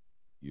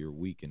 you're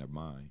weak in the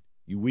mind.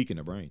 You weak in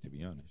the brain, to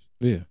be honest.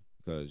 Yeah.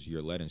 Because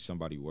you're letting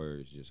somebody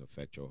words just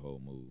affect your whole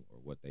mood or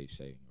what they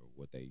say or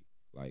what they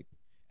like.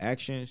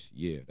 Actions,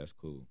 yeah, that's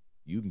cool.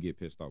 You can get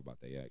pissed off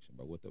about their action,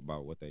 but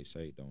about what they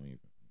say, don't even.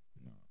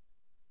 No,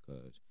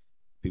 because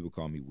people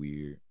call me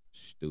weird,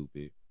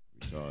 stupid,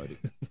 retarded,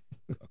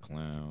 a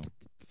clown.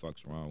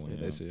 Fuck's wrong with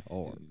him? That shit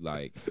hard.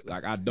 Like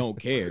I don't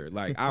care.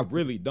 Like I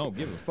really don't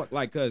give a fuck.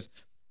 Like, cause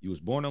you was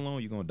born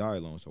alone, you're gonna die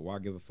alone. So why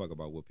give a fuck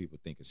about what people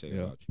think and say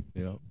about you?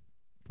 Yeah,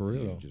 for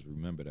real though. Just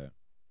remember that.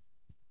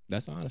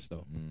 That's honest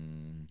though.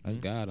 That's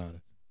God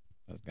honest.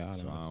 That's God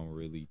honest. So I don't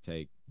really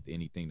take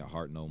anything to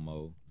heart no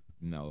more.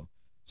 You know,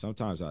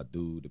 sometimes I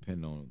do,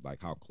 depending on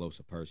like how close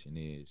a person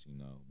is. You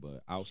know,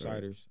 but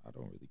outsiders, I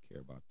don't really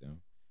care about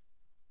them.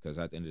 Because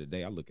at the end of the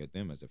day, I look at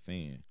them as a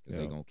fan. Because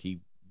they're gonna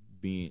keep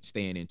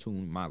staying in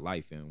tune with my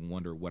life and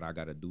wonder what I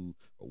gotta do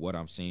or what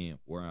I'm saying,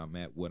 where I'm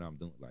at, what I'm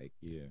doing. Like,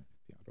 I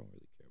don't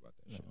really care about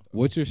that shit.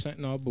 What you're saying,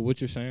 but what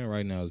you're saying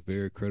right now is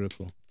very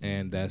critical,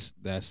 and that's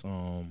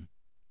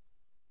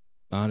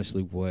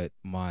honestly what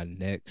my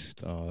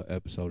next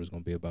episode is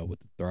gonna be about with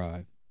the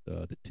Thrive,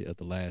 the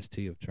last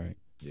T of Trank.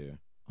 Yeah.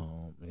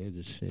 It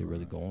just shit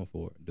really going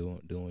for it,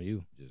 doing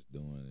you, just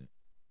doing it.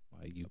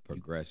 you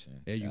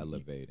progressing, you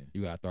elevating.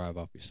 You gotta thrive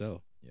off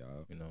yourself. Yeah,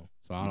 you know.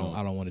 So I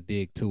don't want to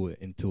dig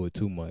into it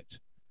too much.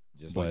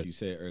 Just like you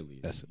said earlier,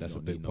 that's a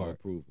big part. No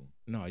approval.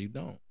 No, you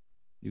don't.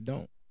 You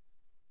don't.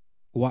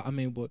 Why? I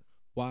mean, but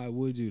why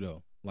would you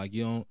though? Like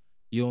you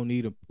don't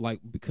need a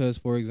because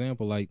for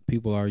example, like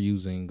people are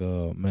using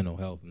mental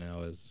health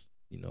now as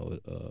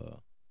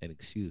an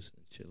excuse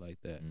and shit like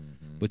that.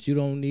 Mm-hmm. But you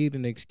don't need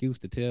an excuse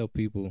to tell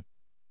people,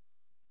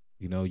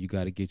 you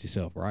got to get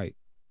yourself right.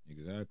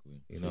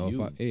 Exactly. If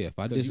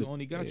I you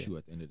only got you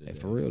at the end of the day.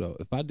 For real though,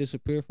 if I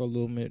disappear for a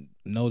little minute,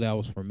 know that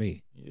was for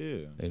me.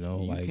 Yeah.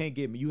 You can't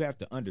get me. You have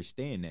to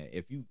understand that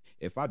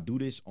if I do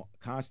this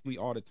constantly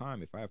all the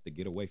time, if I have to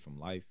get away from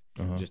life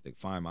just to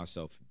find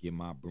myself, get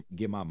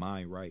my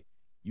mind right,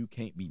 you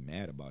can't be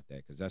mad about that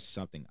because that's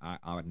something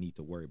I need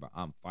to worry about.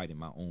 I'm fighting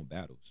my own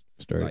battles.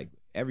 Straight. Like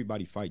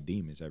everybody fight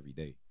demons every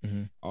day.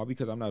 Mm-hmm. All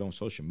because I'm not on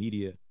social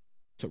media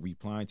to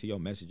replying to your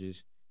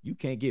messages. You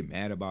can't get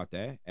mad about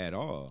that at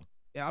all.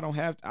 Yeah, I don't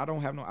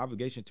have no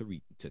obligation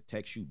to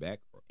text you back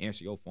or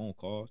answer your phone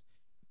calls.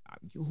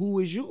 Who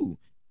is you?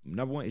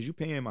 Number one, is you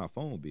paying my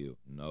phone bill?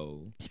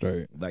 No.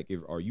 Straight. Like,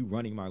 are you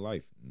running my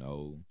life?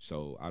 No.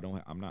 So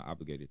I'm not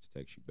obligated to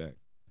text you back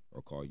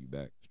or call you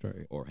back.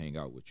 Straight. Or hang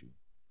out with you.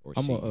 Or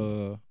I'm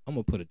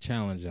gonna put a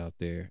challenge out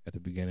there at the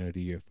beginning of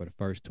the year for the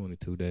first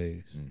 22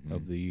 days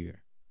of the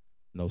year.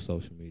 No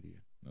social media.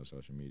 No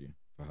social media.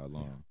 For how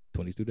long? Yeah.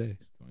 22 days.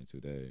 22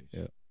 days.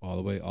 Yeah. All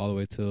the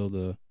way till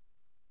the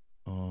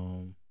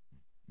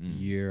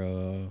year.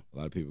 A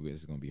lot of people.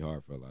 It's gonna be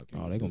hard for a lot of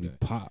people. Oh, they're gonna be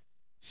pop.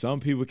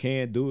 Some people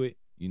can't do it.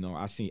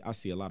 I see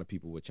a lot of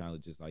people with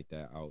challenges like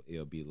that.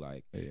 It'll be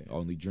like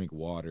only drink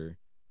water,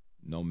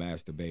 no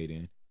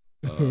masturbating.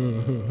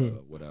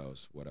 What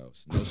else?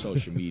 No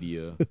social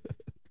media.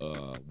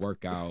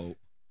 Workout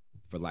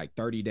for like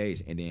 30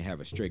 days and then have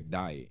a strict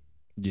diet.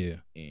 Yeah.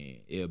 And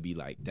it'll be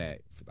like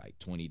that for like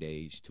 20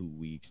 days, 2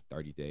 weeks,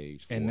 30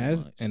 days, 4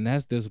 months. And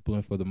that's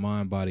discipline for the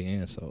mind, body,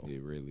 and soul.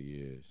 It really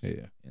is.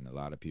 Yeah. And a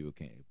lot of people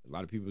can't. A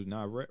lot of people are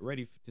not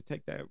ready to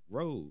take that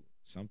road.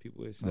 Some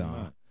people is, some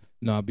not.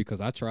 No,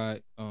 because I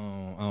tried. I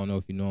don't know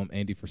if you know him,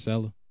 Andy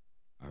Frisella.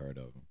 I heard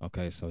of him.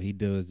 Okay, so he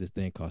does this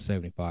thing called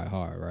 75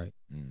 Hard, right?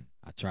 Mm.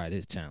 I tried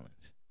his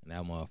challenge, and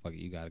that motherfucker,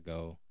 you got to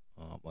go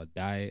a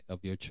diet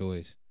of your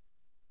choice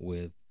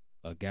with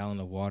a gallon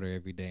of water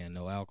every day and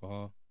no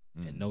alcohol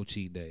and no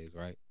cheat days,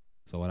 right?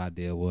 So what I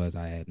did was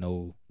I had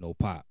no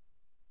pop,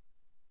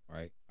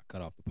 right? I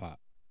cut off the pop,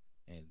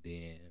 and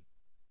then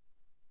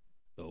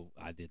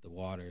I did the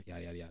water,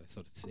 yada yada yada.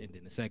 So and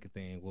then the second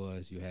thing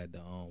was you had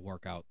to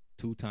work out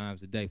 2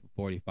 times a day for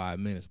 45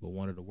 minutes, but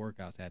one of the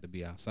workouts had to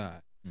be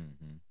outside,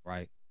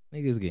 right?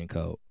 Niggas getting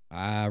cold.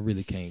 I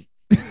really can't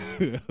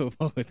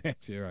avoid that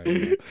shit right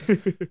now.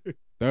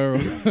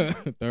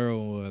 Third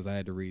one was I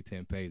had to read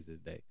 10 pages a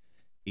day.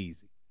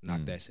 Easy.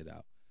 Knock that shit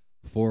out.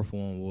 Fourth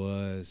one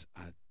was,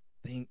 I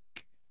think,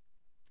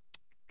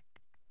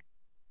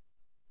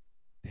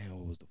 damn,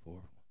 what was the fourth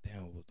one?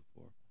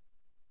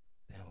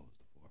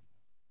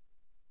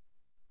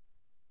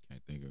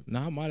 Can't think of.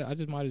 No, I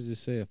just might have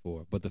just said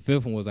 4. But the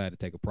fifth one was I had to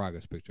take a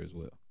progress picture as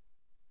well.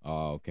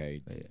 Oh,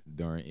 okay. Yeah.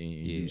 During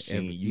you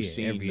seen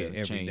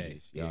the changes.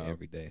 Day. Yeah,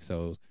 every day.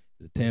 So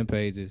the 10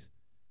 pages,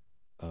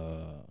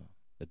 the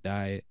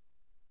diet,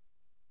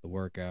 the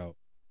workout,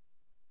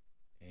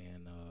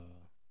 and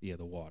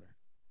the water.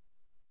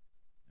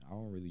 I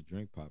don't really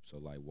drink pop, so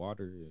like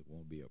water, it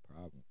won't be a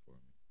problem for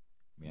me.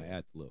 I mean, I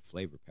add the little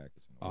flavor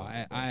packets.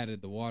 I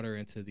added the water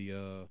into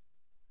the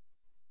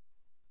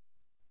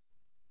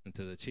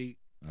cheat.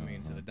 I mean,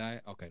 into the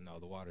diet. Okay, no,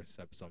 the water is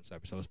something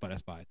separate. So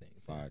that's 5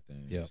 things. 5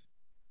 things. Yep.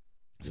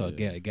 So a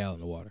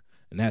gallon of water,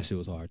 and that shit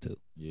was hard too.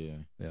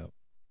 Yeah. Yeah.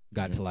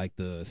 Got to like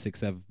the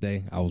 6th, 7th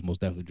day. I was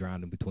most definitely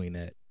drowning between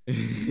that.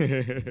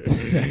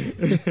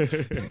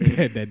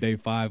 that day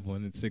 5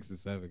 one and 6 and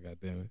 7.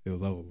 Goddamn it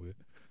was over with.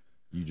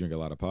 You drink a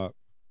lot of pop?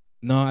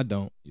 No, I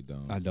don't. You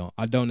don't?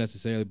 I don't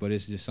necessarily, but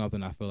it's just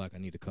something I feel like I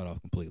need to cut off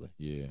completely.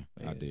 Yeah.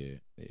 I did.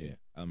 Yeah.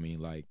 I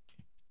mean, like,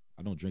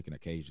 I don't drink it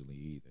occasionally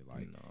either.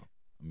 Like, no.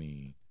 I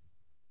mean,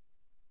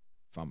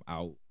 if I'm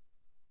out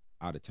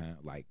of town,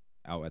 like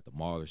out at the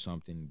mall or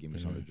something, give me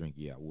something to drink.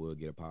 Yeah, I would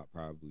get a pop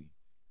probably.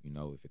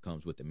 If it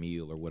comes with the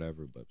meal or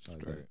whatever. But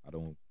besides that, I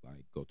don't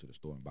like go to the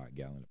store and buy a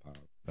gallon of pop.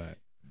 Right.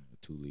 A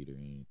 2 liter or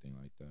anything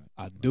like that.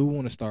 I do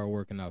want to start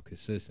working out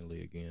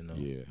consistently again though.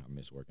 Yeah, I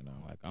miss working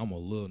out. Like I'm a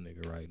little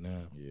nigga right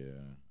now.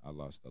 Yeah, I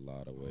lost a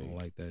lot of weight. I don't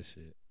like that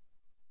shit.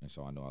 And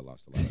so I know I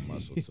lost a lot of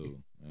muscle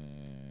too.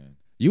 And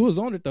you was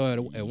on it though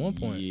at one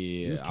point.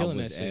 Yeah, you was killing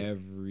that shit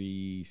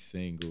every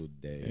single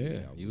day.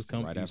 Yeah, he was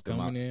coming. Right after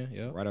coming in.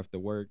 Yeah, right after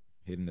work,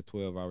 hitting the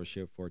 12-hour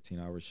shift,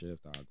 14-hour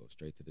shift. I'll go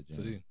straight to the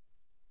gym.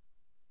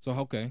 So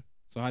okay.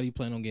 So how do you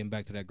plan on getting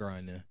back to that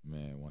grind then?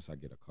 Man, once I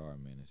get a car,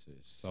 man, it's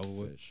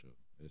official.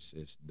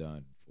 It's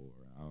done for.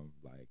 I'm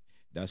like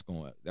that's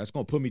gonna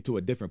put me to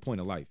a different point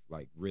of life,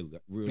 like real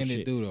and shit.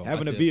 It do, though.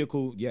 Having a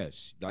vehicle,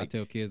 yes. Like, I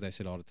tell kids that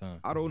shit all the time.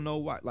 I don't know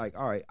why. Like,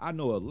 all right, I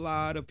know a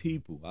lot of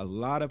people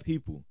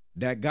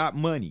that got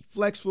money,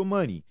 flex for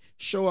money,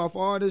 show off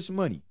all this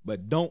money,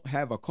 but don't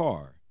have a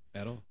car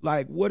at all.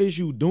 Like, what is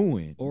you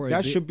doing? Or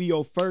that should be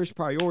your first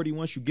priority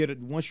once you get it.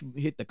 Once you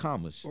hit the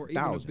commas, or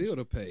thousands. even a bill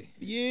to pay.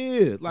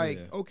 Yeah,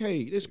 like okay,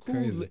 it's cool.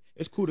 Crazy.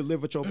 It's cool to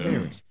live with your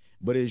parents,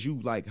 but as you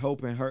like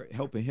helping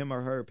him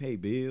or her pay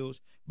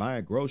bills,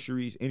 buying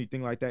groceries,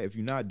 anything like that. If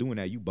you're not doing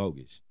that, you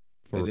bogus.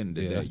 At the end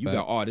of the day, you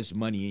got all this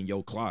money in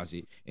your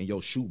closet and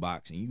your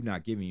shoebox, and you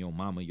not giving your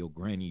mama, your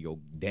granny, your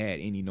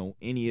dad any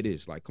of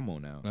this. Like, come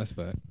on now. That's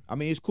fact. I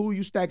mean, it's cool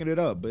you stacking it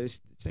up, but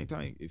it's at the same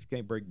time, if you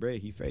can't break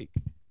bread, he fake.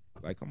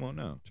 Like, come on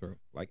now. True.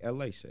 Like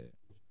LA said,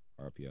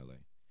 RPLA.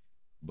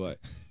 But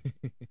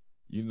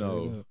you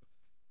know,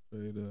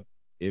 Straight up.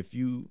 If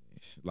you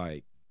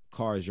like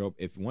cars,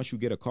 if once you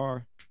get a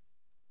car,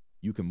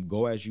 you can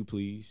go as you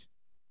please.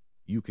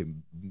 You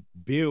can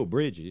build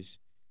bridges.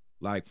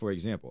 Like, for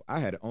example, I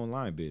had an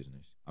online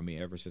business. I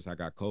mean, ever since I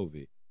got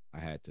COVID, I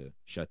had to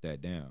shut that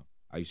down.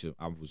 I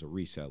was a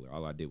reseller.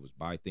 All I did was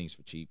buy things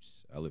for cheap,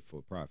 sell it for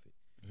a profit.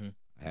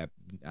 Mm-hmm.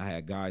 I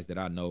had guys that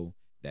I know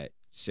that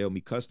sell me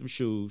custom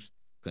shoes.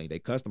 They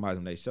customize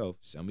them themselves.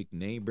 Sell me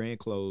name brand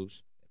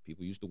clothes that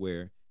people used to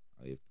wear.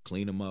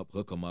 Clean them up,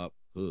 hook them up,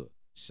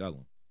 sell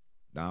them.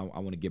 Now I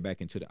want to get back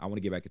into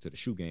the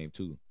shoe game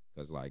too,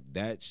 because like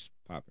that's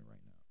popping right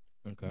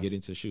now. Okay. Get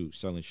into shoes,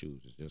 selling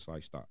shoes. It's just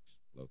like stocks,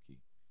 low key.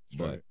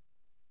 But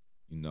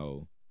you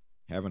know,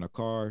 having a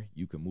car,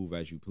 you can move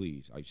as you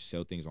please. I used to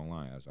sell things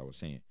online, as I was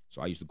saying.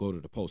 So I used to go to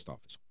the post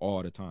office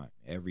all the time,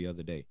 every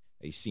other day.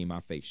 They see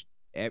my face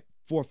 4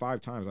 or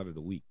 5 times out of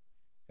the week.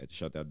 I had to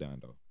shut that down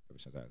though, ever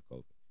since I had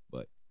COVID.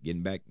 But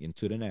getting back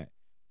into the net,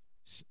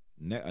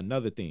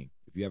 another thing,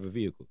 if you have a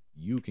vehicle,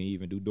 you can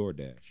even do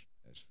DoorDash.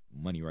 That's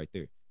money right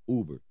there.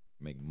 Uber,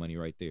 make money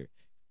right there.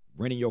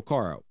 Renting your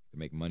car out, can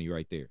make money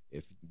right there.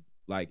 If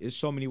like, it's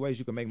so many ways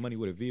you can make money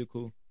with a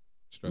vehicle.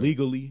 Straight.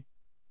 Legally.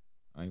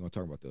 I ain't gonna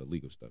talk about the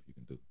illegal stuff you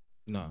can do.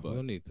 No, we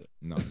don't need to.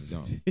 No, you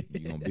don't.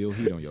 You're gonna build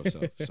heat on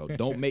yourself. So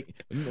don't make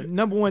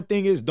number one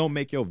thing is don't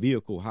make your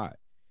vehicle hot.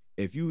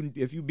 If you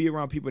be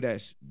around people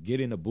that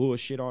get into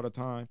bullshit all the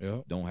time,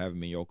 don't have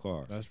them in your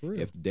car. That's real.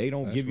 If they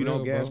don't give you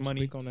no gas money,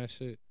 speak on that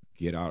shit.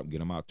 Get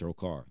them out your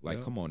car.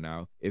 Like, come on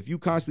now. If you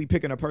constantly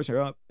picking a person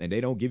up and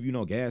they don't give you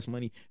no gas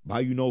money,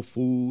 buy you no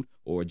food,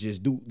 or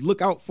just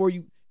look out for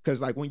you,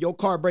 because like when your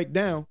car break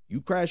down,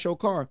 you crash your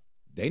car.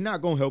 They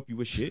not gonna help you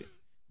with shit.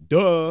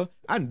 Duh.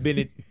 I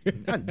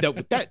dealt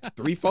with that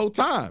 3-4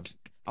 times.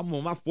 I'm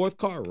on my 4th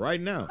car right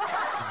now.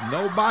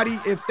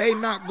 If they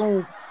not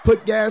gonna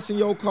put gas in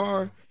your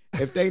car,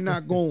 if they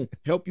not gonna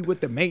help you with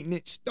the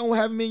maintenance, don't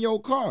have them in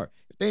your car.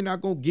 If they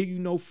not gonna give you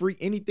no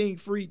anything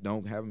free,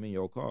 don't have them in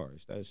your car.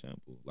 It's that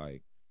simple.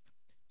 Like,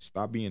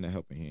 stop being a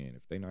helping hand.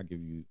 If they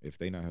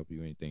not help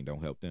you anything,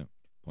 don't help them.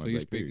 So you're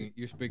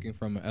speaking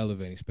from an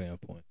elevating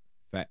standpoint.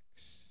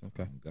 Facts.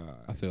 Okay. Oh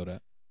God. I feel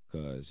that.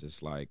 Because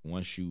it's like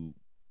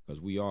because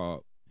we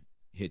all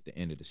hit the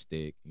end of the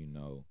stick, you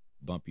know,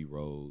 bumpy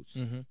roads.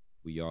 Mm-hmm.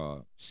 We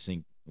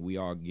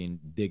all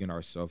digging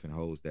ourselves in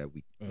holes that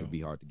it'd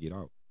be hard to get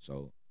out.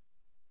 So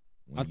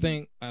I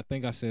think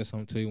I said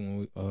something to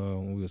you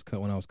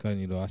when I was cutting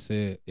you though. I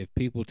said if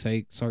people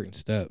take certain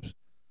steps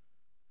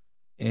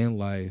in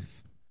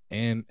life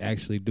and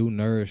actually do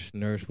nourish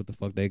what the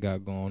fuck they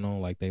got going on,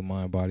 like they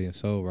mind, body, and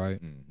soul,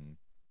 right? Mm-hmm.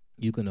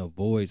 You can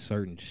avoid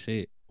certain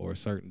shit or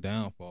certain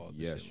downfalls.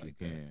 Yes, you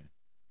can.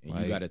 And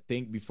you got to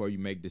think before you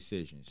make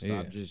decisions.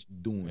 Stop just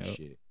doing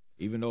shit.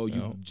 Even though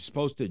you're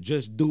supposed to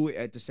just do it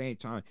at the same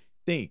time,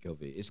 think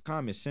of it. It's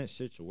common sense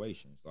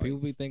situations. Like, people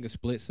be thinking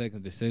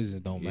split-second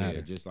decisions don't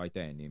matter. Just like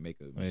that, and then make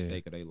a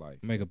mistake of their life.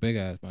 Make a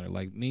big-ass matter.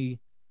 Like me,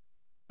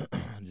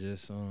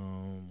 just,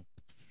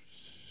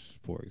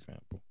 for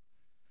example,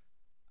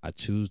 I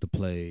choose to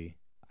play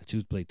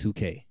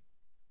 2K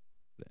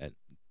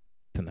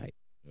tonight.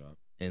 Yep.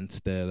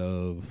 Instead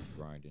of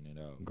grinding it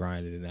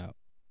out.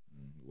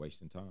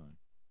 Wasting time.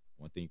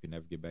 One thing you can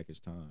never get back is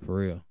time. For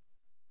real.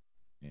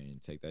 And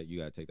you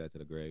gotta take that to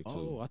the grave too.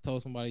 Oh, I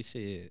told somebody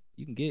shit.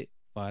 You can get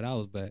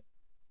 $5 back.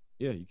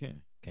 Yeah, you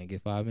can. Can't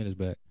get 5 minutes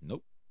back.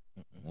 Nope.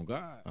 Oh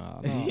God.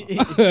 No.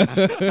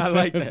 I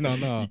like that.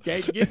 No. You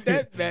can't get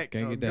that back.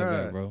 Can't get that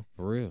back, bro.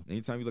 For real.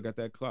 Anytime you look at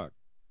that clock.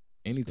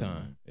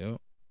 Anytime. Yep.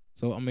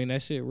 So I mean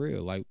that shit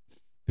real. Like,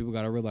 people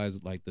gotta realize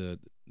like the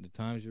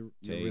times you're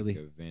really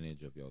take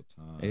advantage of your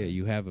time. Yeah,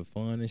 you having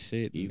fun and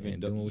shit. Even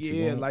and doing what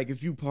you want. Like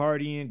if you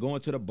partying,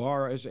 going to the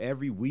bar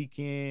every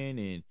weekend,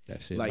 and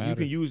that shit like matter. You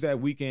can use that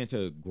weekend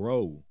to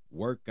grow,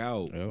 work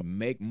out,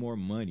 make more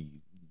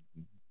money,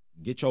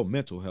 get your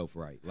mental health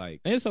right. Like,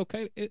 and it's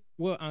okay.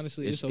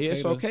 Honestly, it's okay.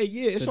 It's okay.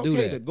 It's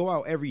okay to go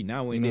out every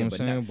now and then, but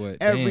not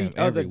every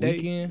other day.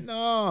 Weekend?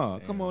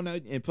 No, come on now.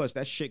 And plus,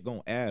 that shit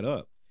gonna add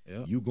up.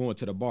 Yep. You going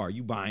to the bar,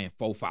 you buying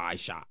 4-5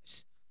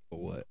 shots. For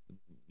what?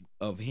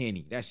 Of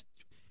Henny. That's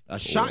a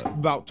shot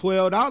about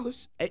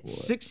 $12,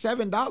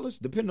 $6-7,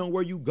 depending on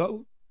where you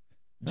go.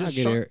 I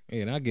get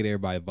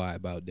everybody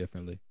vibe out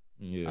differently.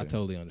 Yeah, I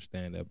totally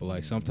understand that, but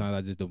like sometimes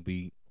I just don't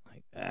be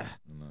like,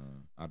 No,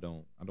 I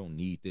don't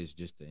need this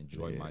just to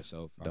enjoy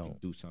myself. I can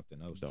do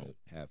something else to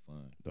have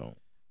fun.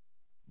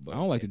 But I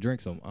don't like to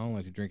drink I don't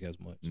like to drink as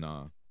much.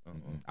 Nah.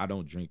 I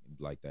don't drink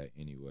like that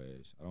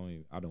anyways.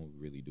 I don't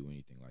really do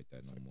anything like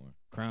that no more.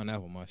 Crown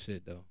Apple my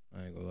shit though.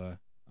 I ain't gonna lie.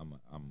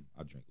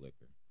 I drink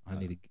liquor. I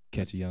need to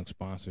catch a young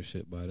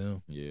sponsorship by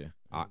them. Yeah.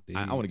 I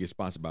want to get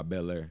sponsored by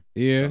Bel Air.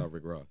 Yeah. Shout out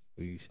Rick Ross.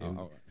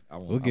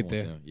 We'll get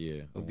there. Them.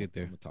 Yeah. We'll get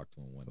there. I'm gonna talk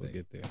to him one day. We'll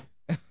get there.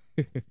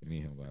 Me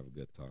and him gonna have a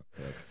good talk.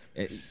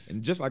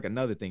 And just like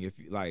another thing, if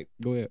you like,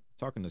 go ahead.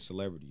 Talking to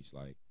celebrities,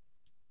 like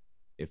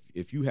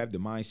if you have the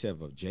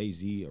mindset of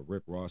Jay-Z, a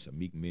Rick Ross, a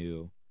Meek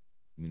Mill,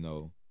 you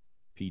know,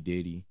 P.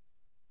 Diddy,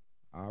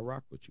 I'll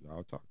rock with you.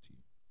 I'll talk to you.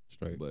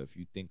 Straight. But if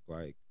you think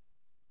like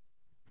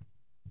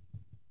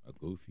a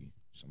goofy,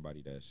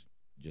 somebody that's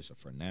just a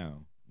for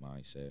now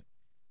mindset,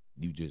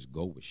 you just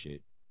go with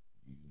shit.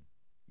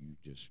 You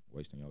just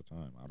wasting your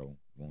time. I don't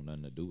want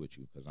nothing to do with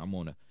you because I'm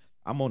on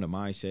a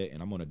mindset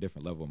and I'm on a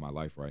different level of my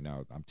life right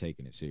now. I'm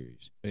taking it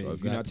serious. Yeah, so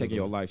if you're not taking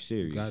your life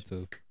serious, you got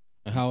to.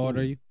 And how old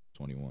are you?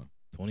 21.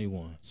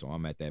 21. So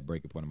I'm at that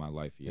breaking point in my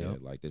life. Yeah, yep.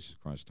 Like this is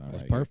crunch time.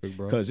 That's right perfect,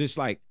 bro. Because it's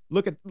like,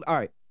 all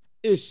right,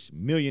 it's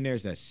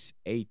millionaires that's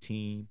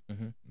 18,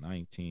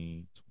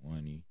 19,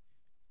 20,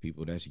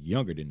 people that's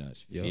younger than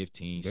us,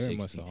 15, very 16,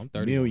 much so. I'm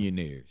 30.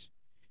 Millionaires.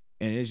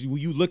 And as when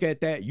you look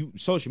at that,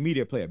 social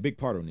media play a big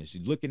part on this.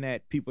 You're looking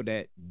at people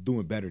that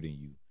doing better than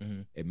you.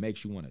 It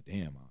makes you want to,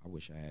 damn, I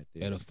wish I had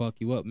this. It'll fuck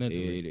you up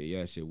mentally.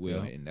 Yes, it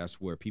will. Yeah. And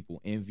that's where people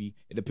envy.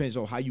 It depends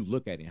on how you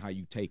look at it and how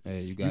you take it.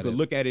 Hey, you can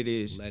look at it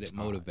as let it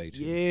motivate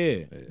you.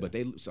 Yeah. But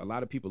a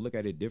lot of people look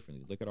at it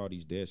differently. Look at all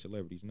these dead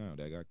celebrities now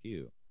that got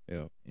killed.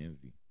 Yeah.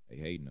 Envy. They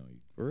hating on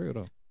you. For real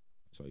though.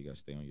 So you gotta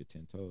stay on your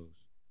 10 toes.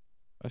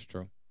 That's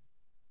true.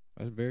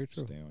 That's very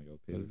true. Stay on your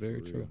pivot. That's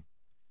very true.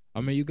 I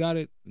mean, you got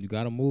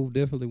to move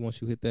differently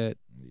once you hit that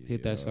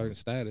certain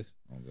status.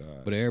 Oh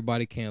God. But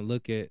everybody can't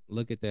look at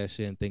that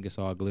shit and think it's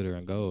all glitter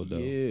and gold though.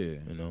 Yeah.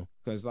 You know?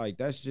 Cause like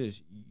that's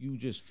just you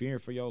just fearing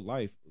for your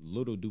life.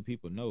 Little do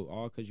people know,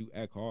 all cause you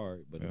act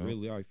hard, but in real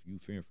life you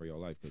fearing for your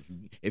life. Cause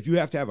if you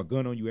have to have a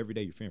gun on you every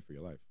day, you're fearing for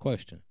your life.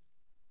 Question.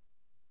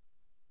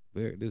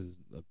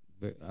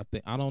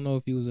 I don't know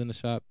if he was in the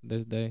shop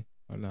this day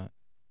or not.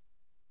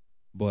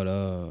 But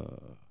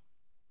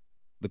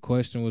the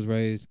question was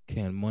raised,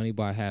 can money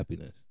buy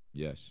happiness?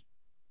 Yes.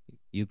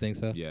 You think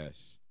so?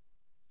 Yes.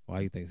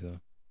 Why you think so?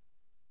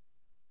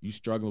 You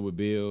struggling with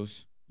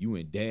bills, you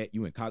in debt,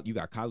 you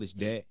got college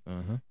debt,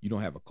 you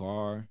don't have a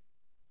car,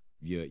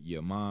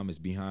 your mom is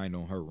behind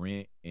on her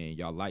rent and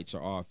y'all lights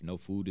are off, no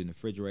food in the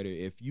refrigerator.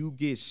 If you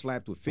get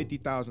slapped with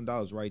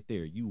 $50,000 right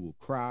there, you will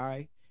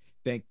cry,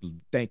 thank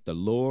the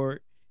Lord,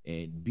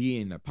 and be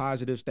in a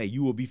positive state.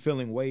 You will be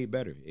feeling way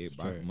better.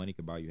 Money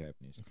can buy you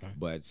happiness,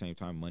 but at the same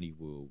time, money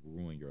will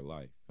ruin your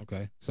life.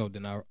 Okay. So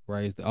then I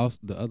raised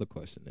the other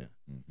question then.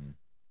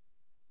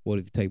 What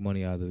if you take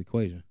money out of the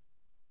equation?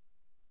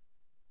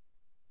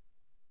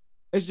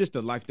 It's just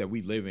the life that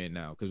we live in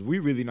now, because we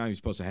really not even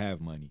supposed to have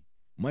money.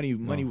 Money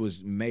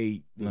was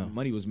made.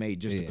 Money was made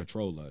just to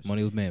control us.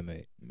 Money was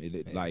man-made.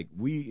 Like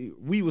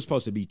we was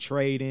supposed to be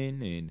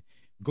trading and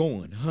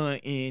going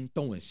hunting,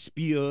 throwing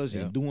spears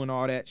and doing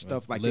all that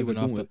stuff like living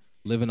they were doing.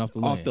 Living off the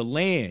land. Off the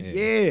land,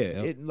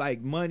 yeah. It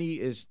like money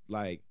is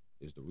the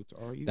root to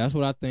all evil. That's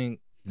what I think.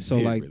 So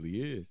it like,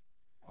 really is.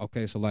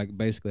 Okay, so like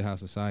basically how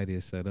society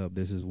is set up.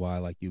 This is why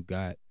like you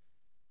got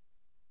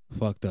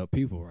fucked up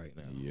people right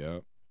now.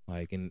 Yep.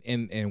 Like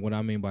and what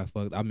I mean by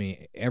fucked, I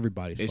mean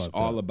everybody's. It's fucked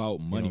all up, about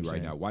money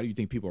right now. Why do you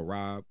think people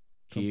rob,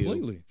 kill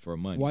completely for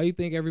money? Why do you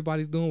think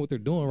everybody's doing what they're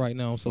doing right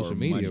now on social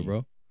media,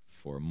 bro?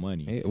 For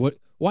money. Hey, what?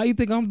 Why you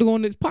think I'm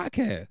doing this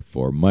podcast?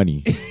 For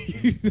money.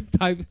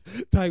 type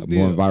I'm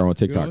deal. going viral on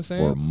TikTok, you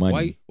know for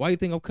money. Why you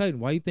think I'm cutting?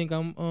 Why you think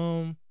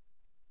I'm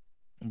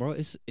bro?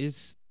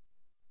 It's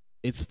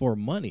for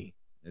money.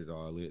 It's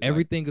all it.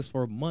 Everything is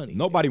for money.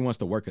 Nobody wants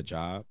to work a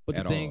job. But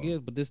the thing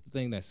is, this is the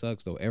thing that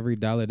sucks though. Every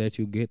dollar that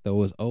you get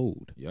though is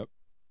owed. Yep.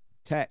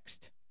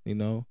 Taxed. You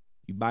know.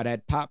 You buy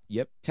that pop.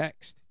 Yep.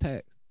 Taxed.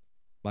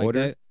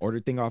 Like order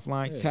thing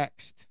offline.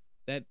 Taxed.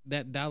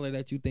 That dollar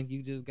that you think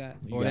you just got,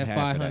 you or that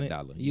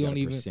 $500, you don't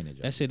even.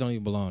 That shit don't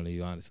even belong to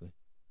you, honestly.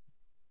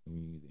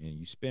 And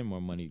you spend more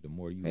money the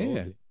more you hold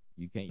it.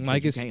 You can't.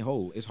 Like you can't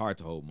hold. It's hard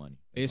to hold money.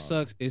 It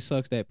sucks. It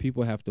sucks that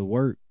people have to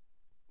work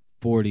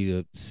 40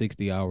 to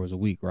 60 hours a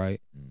week,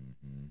 right?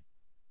 Mm-hmm.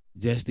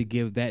 Just to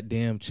give that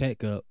damn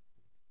check up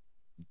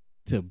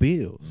to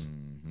bills,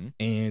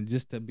 and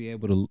just to be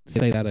able to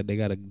say that they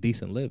got a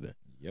decent living.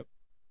 Yep.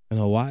 You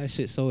know why is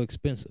shit so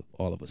expensive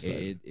all of a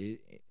sudden?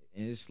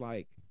 It's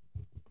like,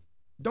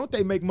 don't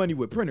they make money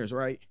with printers,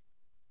 right?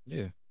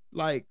 Yeah.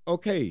 Like,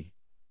 okay,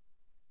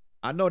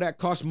 I know that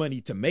costs money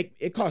to make.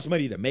 It costs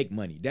money to make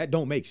money. That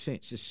don't make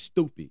sense. It's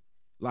stupid.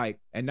 Like,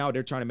 and now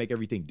they're trying to make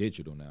everything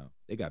digital now.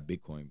 They got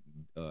Bitcoin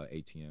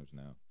ATMs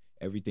now.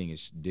 Everything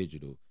is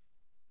digital.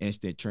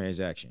 Instant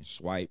transaction.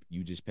 Swipe,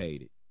 you just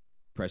paid it.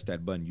 Press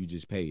that button, you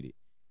just paid it.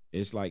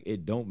 It's like,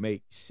 it don't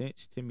make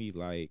sense to me.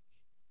 Like,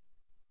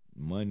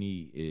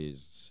 money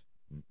is,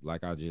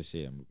 like I just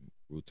said,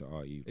 root to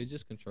all evil. It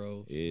just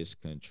controls. It's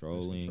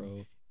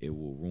controlling. It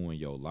will ruin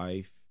your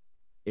life.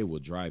 It will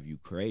drive you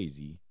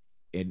crazy.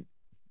 And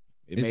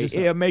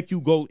It'll make you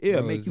go.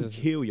 It'll Bro, make it's you just-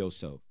 kill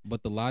yourself.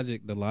 But the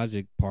logic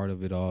part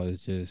of it all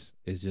is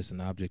just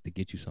an object to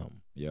get you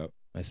something. Yep.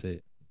 That's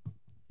it.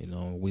 You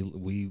know,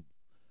 we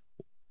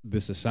the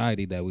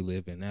society that we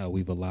live in now,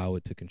 we've allowed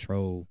it to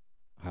control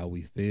how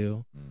we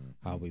feel,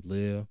 how we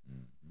live,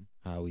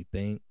 how we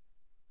think.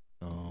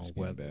 It's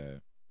getting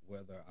bad.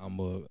 Whether I'm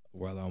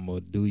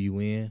gonna do you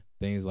in,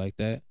 things like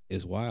that.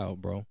 It's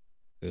wild, bro.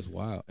 It's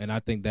wild, and I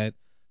think that,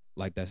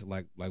 that's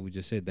like we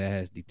just said, that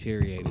has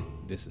deteriorated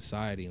this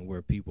society, and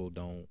where people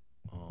don't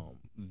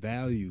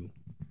value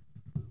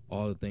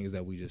all the things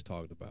that we just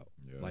talked about,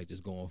 like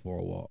just going for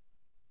a walk,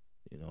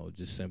 you know,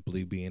 just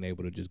simply being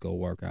able to just go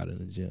work out in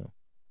the gym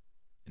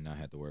and not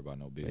have to worry about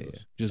no bills.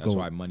 Yeah. That's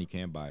why money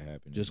can't buy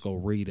happiness. Just go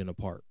read in the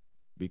park.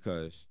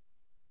 Because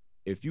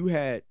if you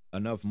had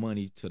enough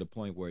money to the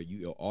point where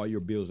all your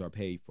bills are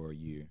paid for a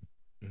year,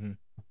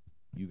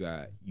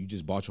 you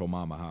just bought your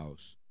mama a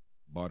house,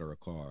 bought her a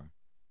car.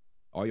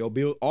 All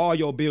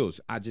your bills,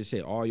 I just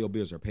said all your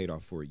bills are paid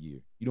off for a year.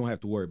 You don't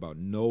have to worry about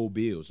no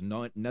bills,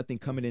 nothing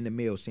coming in the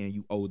mail saying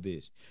you owe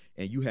this.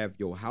 And you have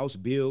your house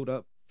built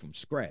up from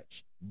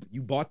scratch.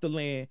 You bought the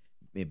land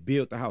and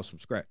built the house from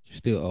scratch.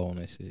 Still own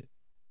that shit.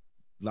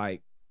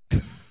 Like,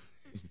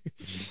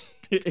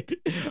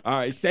 all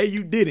right, say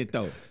you didn't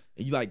though.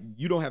 And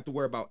you don't have to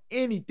worry about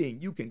anything.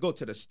 You can go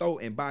to the store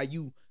and buy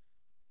you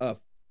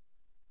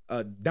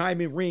a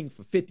diamond ring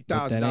for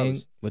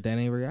 $50,000. But that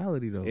ain't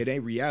reality though. It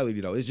ain't reality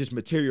though. It's just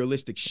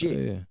materialistic shit.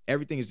 Yeah.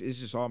 Everything it's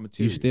just all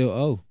material. You still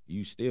owe.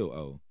 You still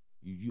owe.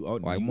 You owe.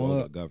 Like you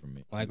owe the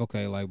government. Like,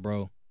 okay, like,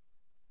 bro,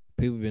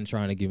 people been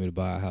trying to get me to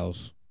buy a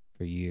house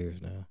for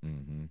years now.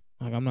 Mm-hmm.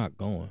 Like, I'm not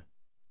going,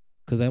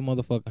 cause that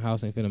motherfucking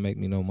house ain't finna make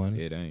me no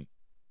money. It ain't.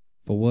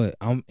 For what?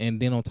 And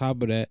then on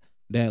top of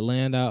that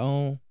land I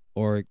own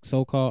or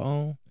so-called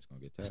own, It's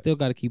gonna get I taxed. still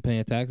got to keep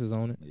paying taxes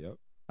on it. Yep.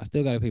 I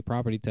still got to pay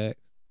property tax.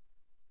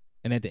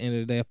 And at the end of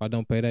the day, if I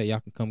don't pay that,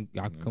 y'all can come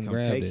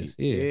grab take this.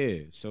 it. Yeah.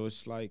 So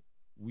it's like.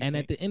 And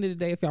at the end of the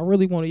day, if y'all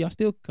really want it, y'all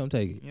still come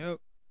take it. Yep.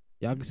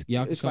 Y'all can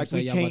It's come like say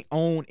we y'all can't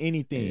own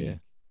anything.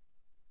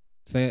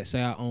 Yeah.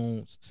 Say I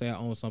own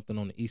something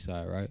on the east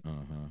side, right?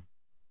 Uh-huh.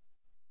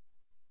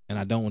 And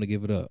I don't want to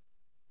give it up.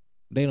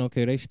 They don't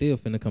care. They still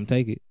finna come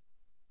take it.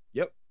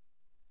 Yep.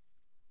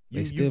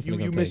 They still finna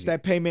You come missed take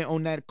that payment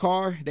on that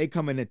car. They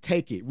coming to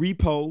take it.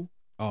 Repo.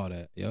 All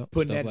that. Yep.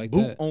 Putting Stuff that like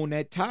boot that. on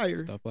that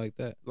tire. Stuff like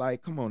that.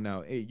 Like, come on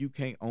now. Hey, you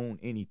can't own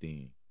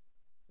anything.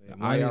 The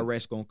Money-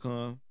 IRS gonna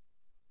come.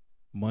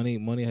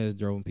 Money has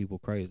driven people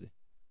crazy,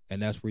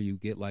 and that's where you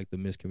get like the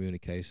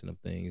miscommunication of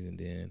things, and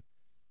then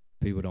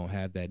people don't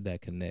have that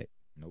connect.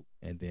 Nope.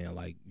 And then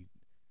like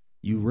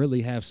you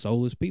really have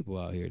soulless people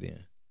out here.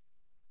 Then,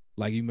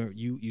 like you remember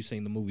you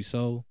seen the movie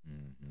Soul,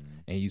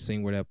 and you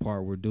seen where that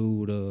part where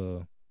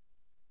dude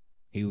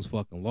he was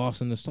fucking lost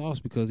in the sauce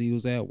because he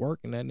was at work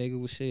and that nigga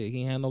was shit.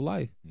 He ain't had no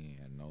life. He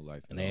had no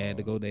life. And they had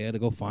to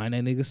go find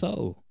that nigga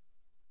soul.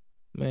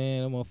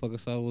 Man, that motherfucker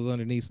soul was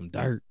underneath some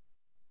dirt.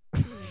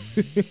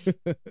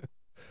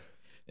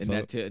 And So-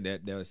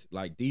 that's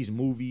like these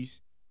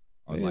movies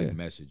are like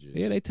messages.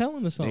 Yeah, they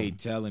telling us something. They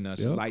telling us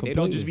Yep, like they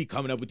don't just completely. be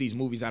coming up with these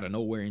movies out of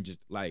nowhere and just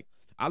like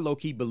I low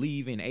key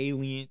believe in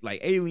aliens.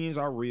 Like aliens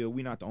are real.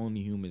 We're not the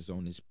only humans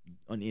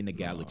in the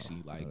galaxy.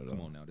 No, Like not at come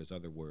all. on now, there's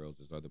other worlds,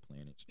 there's other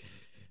planets.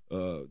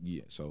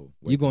 Yeah. So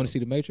You going to see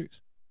The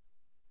Matrix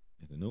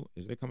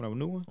Is they coming out with a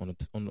new one?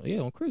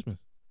 on Christmas?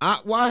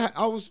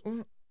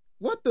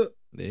 What the?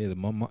 Yeah,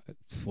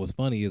 what's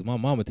funny is my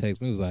mama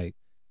texted me, was like,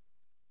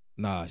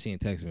 nah, she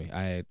didn't text me.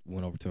 I had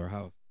went over to her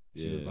house.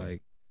 She was Yeah.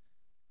 like,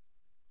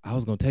 I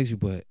was gonna text you,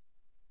 but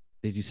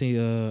did you see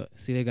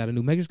they got a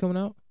new Matrix coming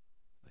out?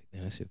 Like,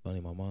 damn, that shit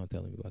funny. My mom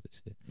telling me about this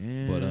shit.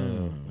 Yeah. But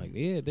like,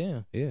 yeah,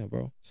 damn, yeah,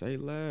 bro. Say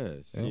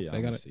less. Yep, Yeah, they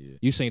I got gotta it. see it.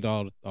 You seen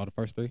all the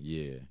first three?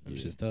 Yeah, Them yeah,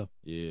 shit's tough.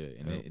 yeah,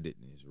 and Yep.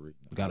 it's real.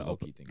 Gotta I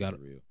low-key open- think gotta-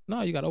 it's real.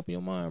 No, you gotta open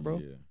your mind, bro.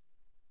 Yeah.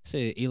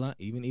 Shit,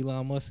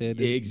 Elon Musk said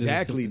this. Yeah,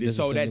 exactly. This is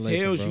So that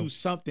simulation, tells bro. you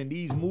something.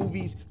 These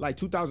movies, like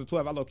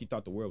 2012, I low-key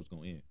thought the world was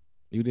gonna end.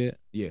 You did.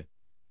 Yeah.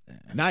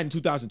 Not in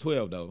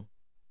 2012 though.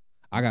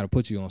 I gotta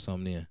put you on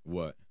something then.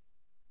 What?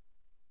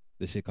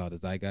 This shit called the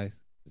Zeitgeist.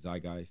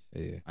 Zeitgeist?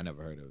 Yeah, I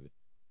never heard of it.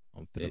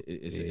 I'm finna,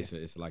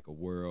 It's like a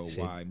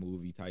worldwide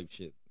movie type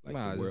shit. Like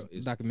nah, the world it's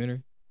is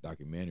documentary.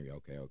 documentary.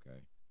 Okay.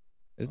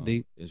 It's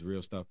deep. It's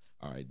real stuff.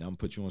 All right, now I'm gonna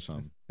put you on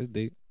something. It's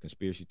deep.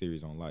 Conspiracy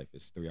theories on life.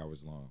 It's 3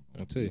 hours long on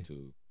I'll tell you.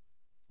 YouTube.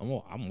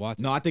 I'm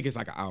watching. No, I think it's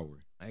like an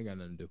hour. I ain't got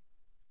nothing to do.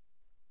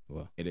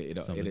 Well,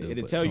 It'll Something to do,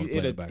 it'll but tell you something play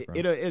in the background.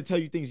 it'll tell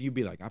you things you'd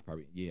be like, I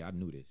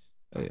knew this.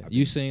 yeah. I've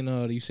You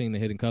been seen the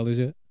Hidden Colors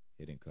yet?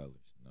 Hidden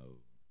Colors.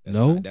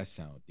 No. No? That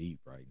sound deep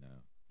right now.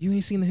 You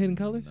ain't seen the Hidden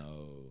Colors?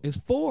 No. It's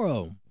 4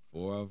 of them.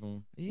 4 of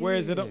them. Where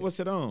is it? Yeah. What's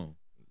it on?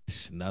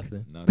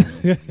 Nothing.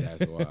 Nothing.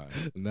 That's why.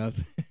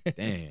 Nothing.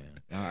 Damn.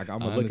 I'm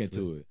gonna look Honestly.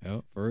 into it.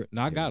 Yep, for real.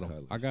 No, I got Hidden them.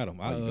 Colors. I got them.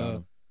 Oh, you got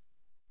 'em?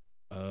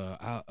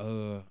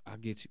 I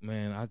get you,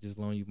 man. I just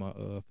loan you my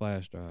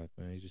flash drive,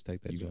 man. You just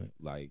take that You joint.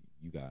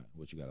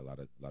 got a lot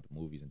of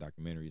movies and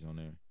documentaries on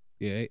there.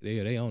 Yeah,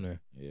 they on there.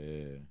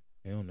 Yeah.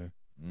 They on there.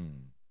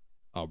 Mm.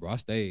 Oh, bro, I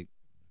stayed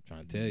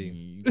Trying to tell you.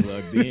 You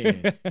plugged in.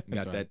 You got Trying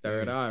that to tell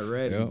third you. eye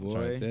ready, Yep, boy.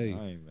 trying to tell you.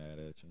 I ain't mad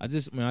at you.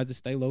 I just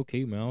stay low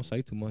key, man. I don't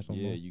say too much no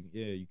more. You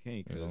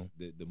can't, because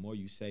You know? the more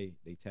you say,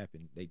 they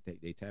tapping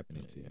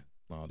into you.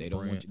 No, They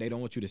don't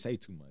want you to say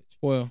too much.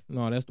 Well,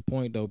 no, that's the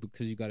point though,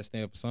 because you got to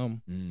stand up for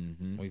something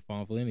Mm-hmm. when you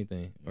fall for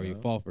anything, or you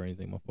Yeah. fall for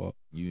anything. My fault.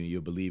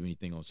 You'll believe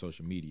anything on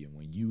social media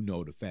when you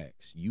know the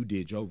facts. You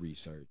did your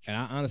research. And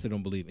I honestly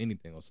don't believe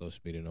anything on social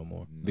media no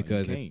more, No,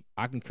 because you if can't.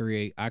 I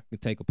can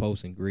take a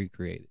post and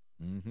recreate it.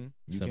 Mm-hmm.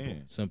 You Simple,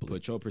 can simply.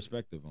 put your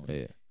perspective on it.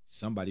 Yeah,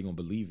 Somebody gonna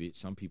believe it.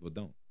 Some people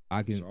don't. I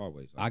It's can.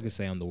 always. I Like can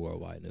say I'm the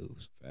worldwide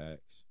news. that.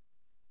 Facts.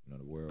 You know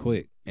the world.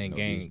 Quick you and know,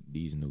 gain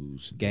these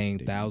news. gain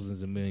they-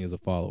 thousands and millions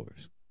of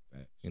followers.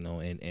 Facts. You know,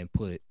 and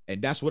put.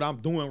 And that's what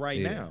I'm doing right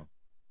Yeah. now.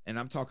 And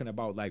I'm talking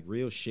about like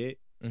real shit,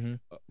 Mm-hmm.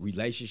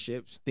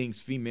 relationships, things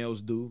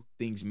females do,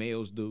 things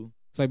males do.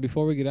 So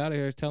before we get out of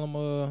here, tell them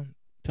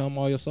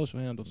all your social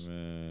handles.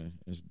 Man,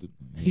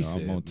 He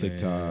I'm on said,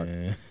 TikTok.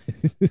 "Man."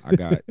 I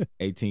got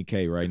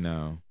 18K right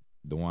now.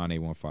 Dwan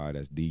 815.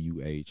 That's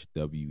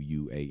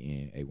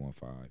DUHWUAN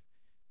 815.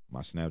 My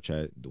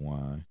Snapchat,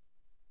 Dwan,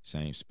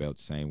 same spelled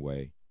same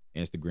way.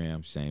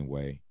 Instagram, same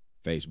way.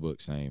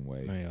 Facebook, same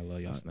way. Man, I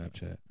love y'all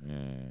Snapchat.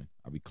 Man,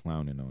 I be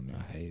clowning on I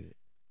there. hate it.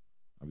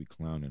 I be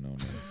clowning on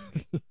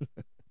there.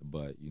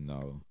 But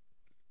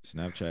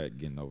Snapchat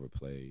getting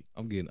overplayed.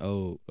 I'm getting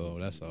old, though.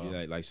 That's all.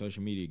 Yeah, like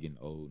social media getting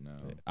old now.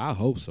 I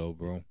hope so,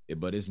 bro.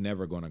 But it's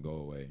never gonna go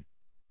away.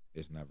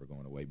 It's never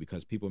going away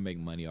because people make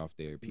money off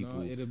there.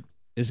 People. No,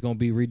 it's gonna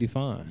be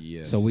redefined.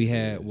 Yes, So we it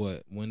had is.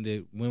 what?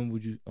 When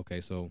would you?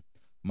 Okay, so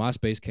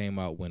MySpace came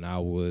out when I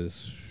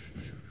was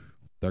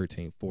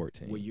 13,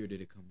 14. What year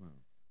did it come out?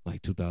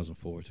 Like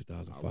 2004, I was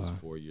 2005.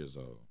 4 years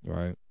old.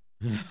 Right?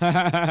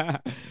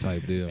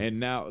 Type deal. And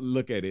now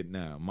look at it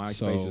now.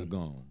 MySpace is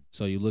gone.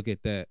 So you look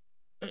at that.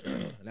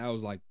 That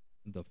was like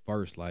the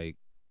first, like,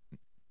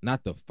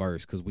 not the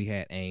first, because we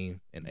had AIM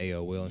and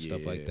AOL and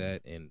stuff like Yeah.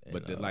 that, and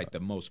But the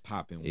most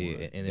popping yeah,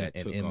 one and that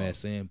took off,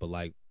 MSN, but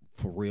like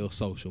for real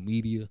social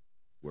media,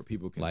 where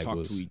people can like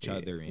talk to each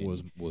other and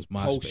was post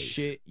MySpace.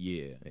 shit.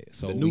 Yeah. Yeah,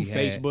 so the new we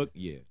had- Facebook.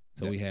 Yeah.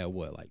 So we had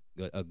what, like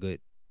a good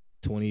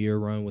 20-year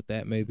run with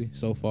that, maybe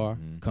so far.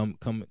 Mhm.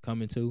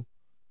 Coming to.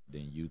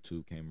 Then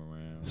YouTube came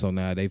around. So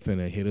now they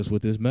finna hit us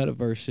with this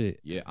metaverse shit.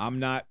 Yeah, I'm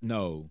not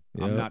Yep.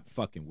 not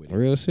fucking with it.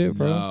 Real shit,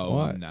 bro. No,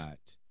 Watch.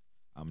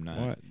 I'm not.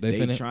 Watch. They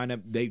finna- trying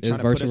to this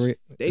put virtual us, re-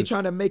 they this-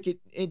 trying to make it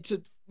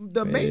into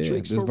the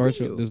Matrix this for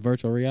virtual real. this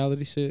virtual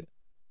reality shit.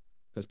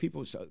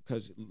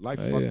 Because life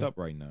Yeah. fucked up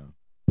right now.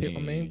 I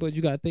mean, And- but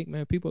you gotta think,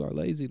 man. People are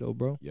lazy though,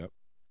 bro. Yep.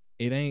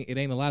 It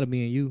ain't a lot of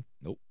me and you.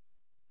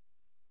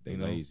 They You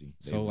know? lazy.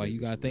 So, like, you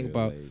gotta think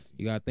about-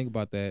 You gotta think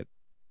about that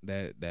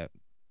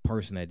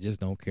person that just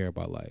don't care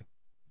about life.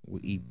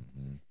 We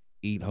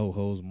eat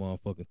ho-hos,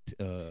 motherfucking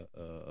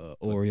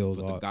Oreos.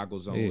 Put the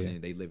goggles on yeah.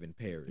 and they live in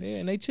Paris. Yeah,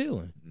 and they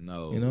chilling.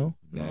 No, You know?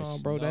 that's, No,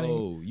 bro, that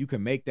ain't- you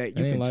can make that. that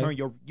You ain't can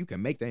life. you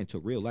can make that into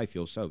real life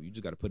yourself. You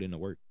just got to put in the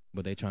work.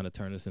 But they trying to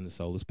turn us into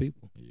soulless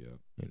people. Yeah,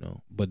 You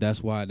know. But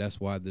that's why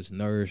this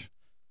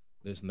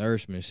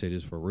nourishment shit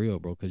is for real,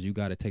 bro. Because you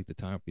got to take the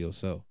time for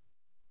yourself.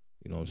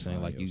 You know what I'm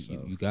saying? Find Like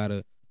yourself. you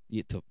gotta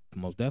get to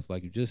most definitely,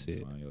 like you just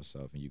said. find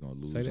yourself, and you're gonna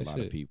lose Say a that lot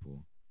of shit.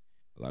 people.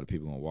 A lot of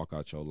people gonna walk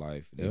out your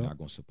life. They're Yeah. not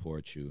gonna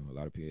support you. A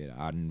lot of people.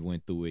 I done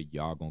went through it.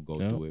 Y'all gonna go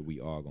Yeah. through it.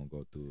 We all gonna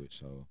go through it.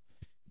 So,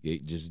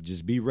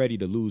 just be ready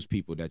to lose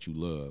people that you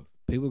love.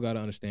 People got to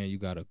understand you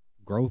got to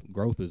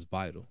growth is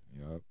vital.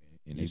 Yep.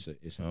 And You- it's a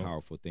Yep.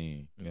 powerful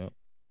thing. Yep.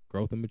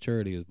 Growth and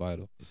maturity is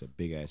vital. It's a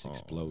big ass Oh.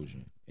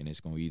 explosion, and it's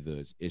gonna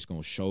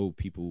show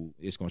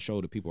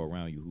the people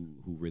around you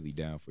who really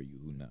down for you,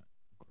 who not.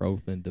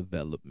 Growth and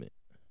development.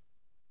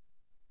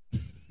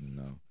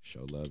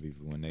 Show love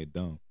even when they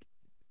don't.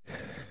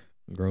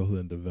 Growth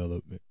and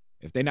development.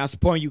 If they not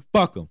supporting you,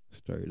 fuck them.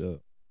 Straight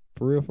up.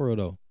 For real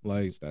though.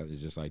 Like, It's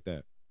just like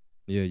that.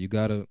 yeah, you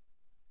gotta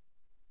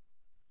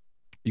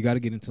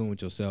get in tune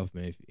with yourself,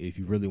 man, if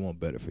you really want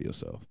better for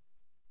yourself.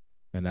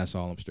 And that's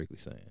all I'm strictly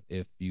saying.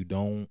 If you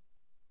don't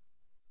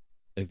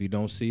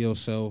see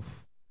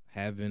yourself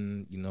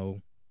having,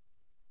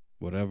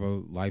 whatever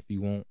life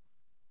you want,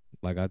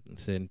 like I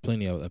said in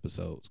plenty of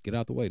episodes, get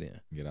out the way then.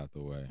 Get out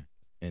the way.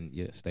 And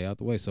yeah, stay out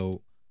the way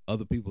so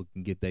other people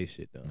can get their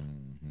shit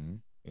done.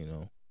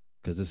 Mm-hmm.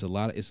 Because it's a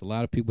lot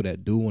of people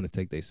that do want to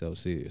take themselves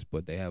serious,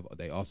 but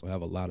they also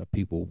have a lot of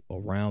people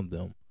around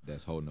them.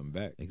 That's holding them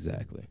back.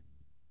 Exactly.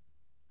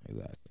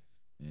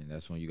 And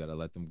that's when you gotta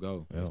let them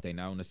go. Yep. If they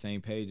not on the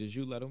same page as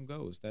you, let them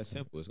go. It's that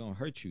simple. It's gonna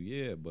hurt you,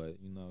 yeah, but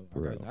For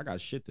real. I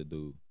got shit to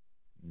do.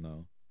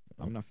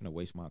 I'm not finna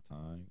waste my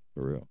time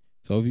For real.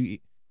 So if you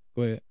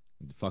go ahead.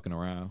 fucking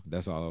around.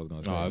 That's all I was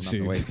gonna say. Oh, I'm not shit.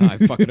 gonna waste time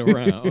fucking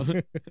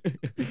around.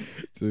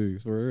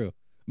 Serious, for real.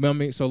 But I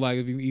mean, so like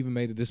if you even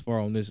made it this far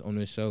on this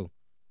show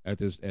at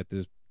this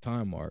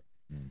time mark,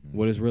 Mhm.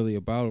 what it's really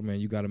about, man,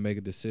 you got to make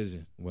a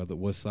decision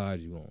what side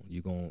you on.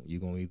 You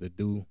gonna either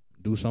do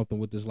something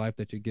with this life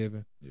that you're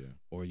given, Yeah.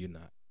 or you're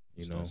not.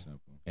 You It's know. that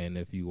simple. And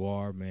if you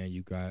are, man,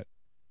 you got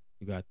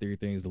 3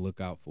 things to look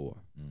out for.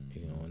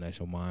 Mhm. And that's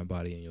your mind,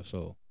 body, and your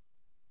soul.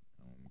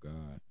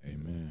 God.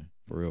 Amen.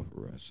 For real,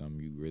 for real. That's something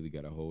you really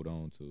gotta hold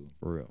on to.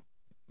 For real.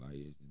 Like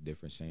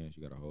different sayings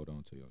you gotta hold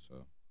on to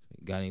yourself.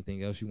 Got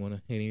anything else you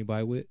wanna hit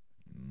anybody with?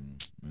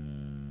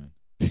 Man,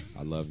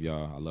 I love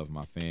y'all. I love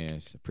my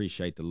fans.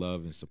 Appreciate the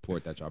love and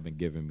support that y'all been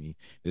giving me.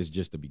 This is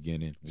just the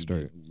beginning.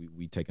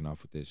 We taking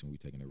off with this and we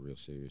taking it real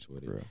serious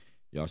with it. Real.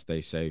 Y'all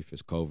stay safe.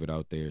 It's COVID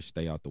out there.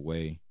 Stay out the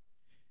way.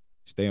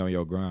 Stay on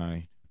your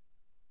grind.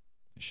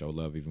 And show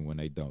love even when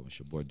they don't. It's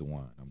your boy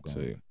Dewan. I'm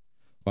going.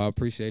 Well, I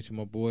appreciate you,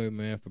 my boy,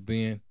 man, for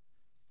being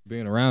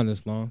around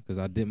this long, because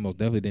I most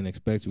definitely didn't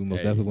expect you. We most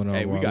definitely went over.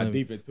 Hey, we got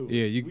deep into it.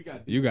 Yeah,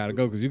 you got to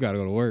go because you got to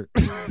go to work.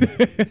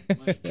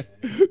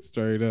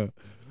 Straight up.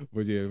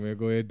 But yeah, man,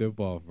 go ahead and dip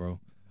off, bro.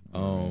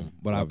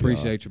 But I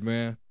appreciate you,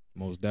 man.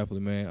 Most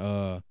definitely,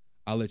 man.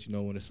 I'll let you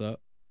know when it's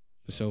up.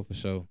 For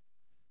sure.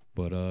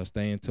 But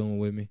stay in tune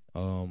with me.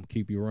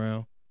 Keep you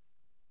around.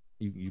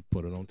 You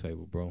put it on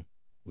table, bro.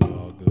 We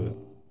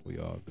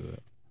all good.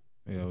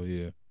 Hell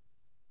yeah.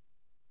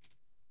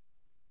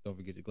 Don't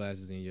forget your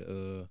glasses and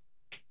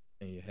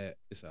your hat.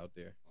 It's out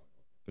there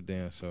for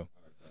damn sure.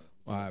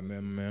 All right,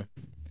 man.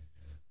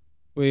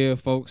 Well, yeah,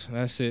 folks,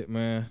 that's it,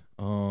 man.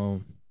 I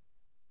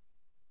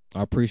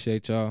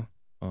appreciate y'all.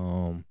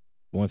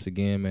 Once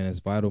again, man,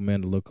 it's vital,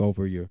 man, to look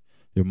over your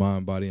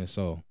mind, body, and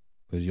soul,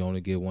 because you only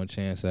get one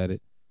chance at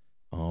it.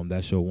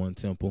 That's your one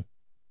temple.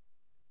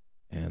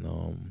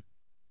 And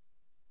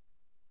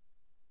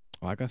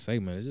like I say,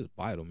 man, it's just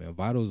vital, man.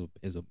 Vital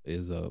is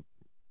a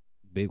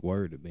big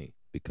word to me,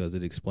 because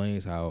it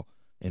explains how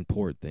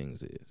important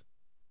things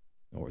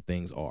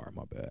are.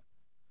 My bad.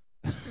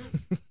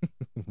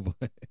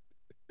 But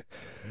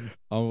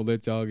I'm gonna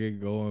let y'all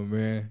get going,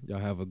 man. Y'all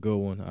have a good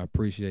one. I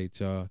appreciate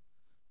y'all.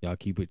 Y'all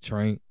keep it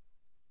trained.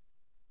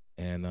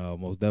 And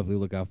most definitely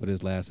look out for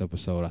this last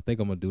episode. I think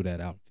I'm gonna do that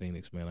out in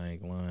Phoenix, man. I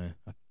ain't lying.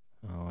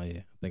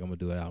 I think I'm gonna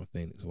do it out in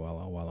Phoenix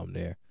while I'm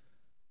there.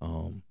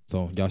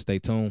 So y'all stay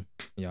tuned.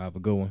 Y'all have a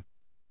good one.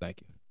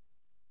 Thank you.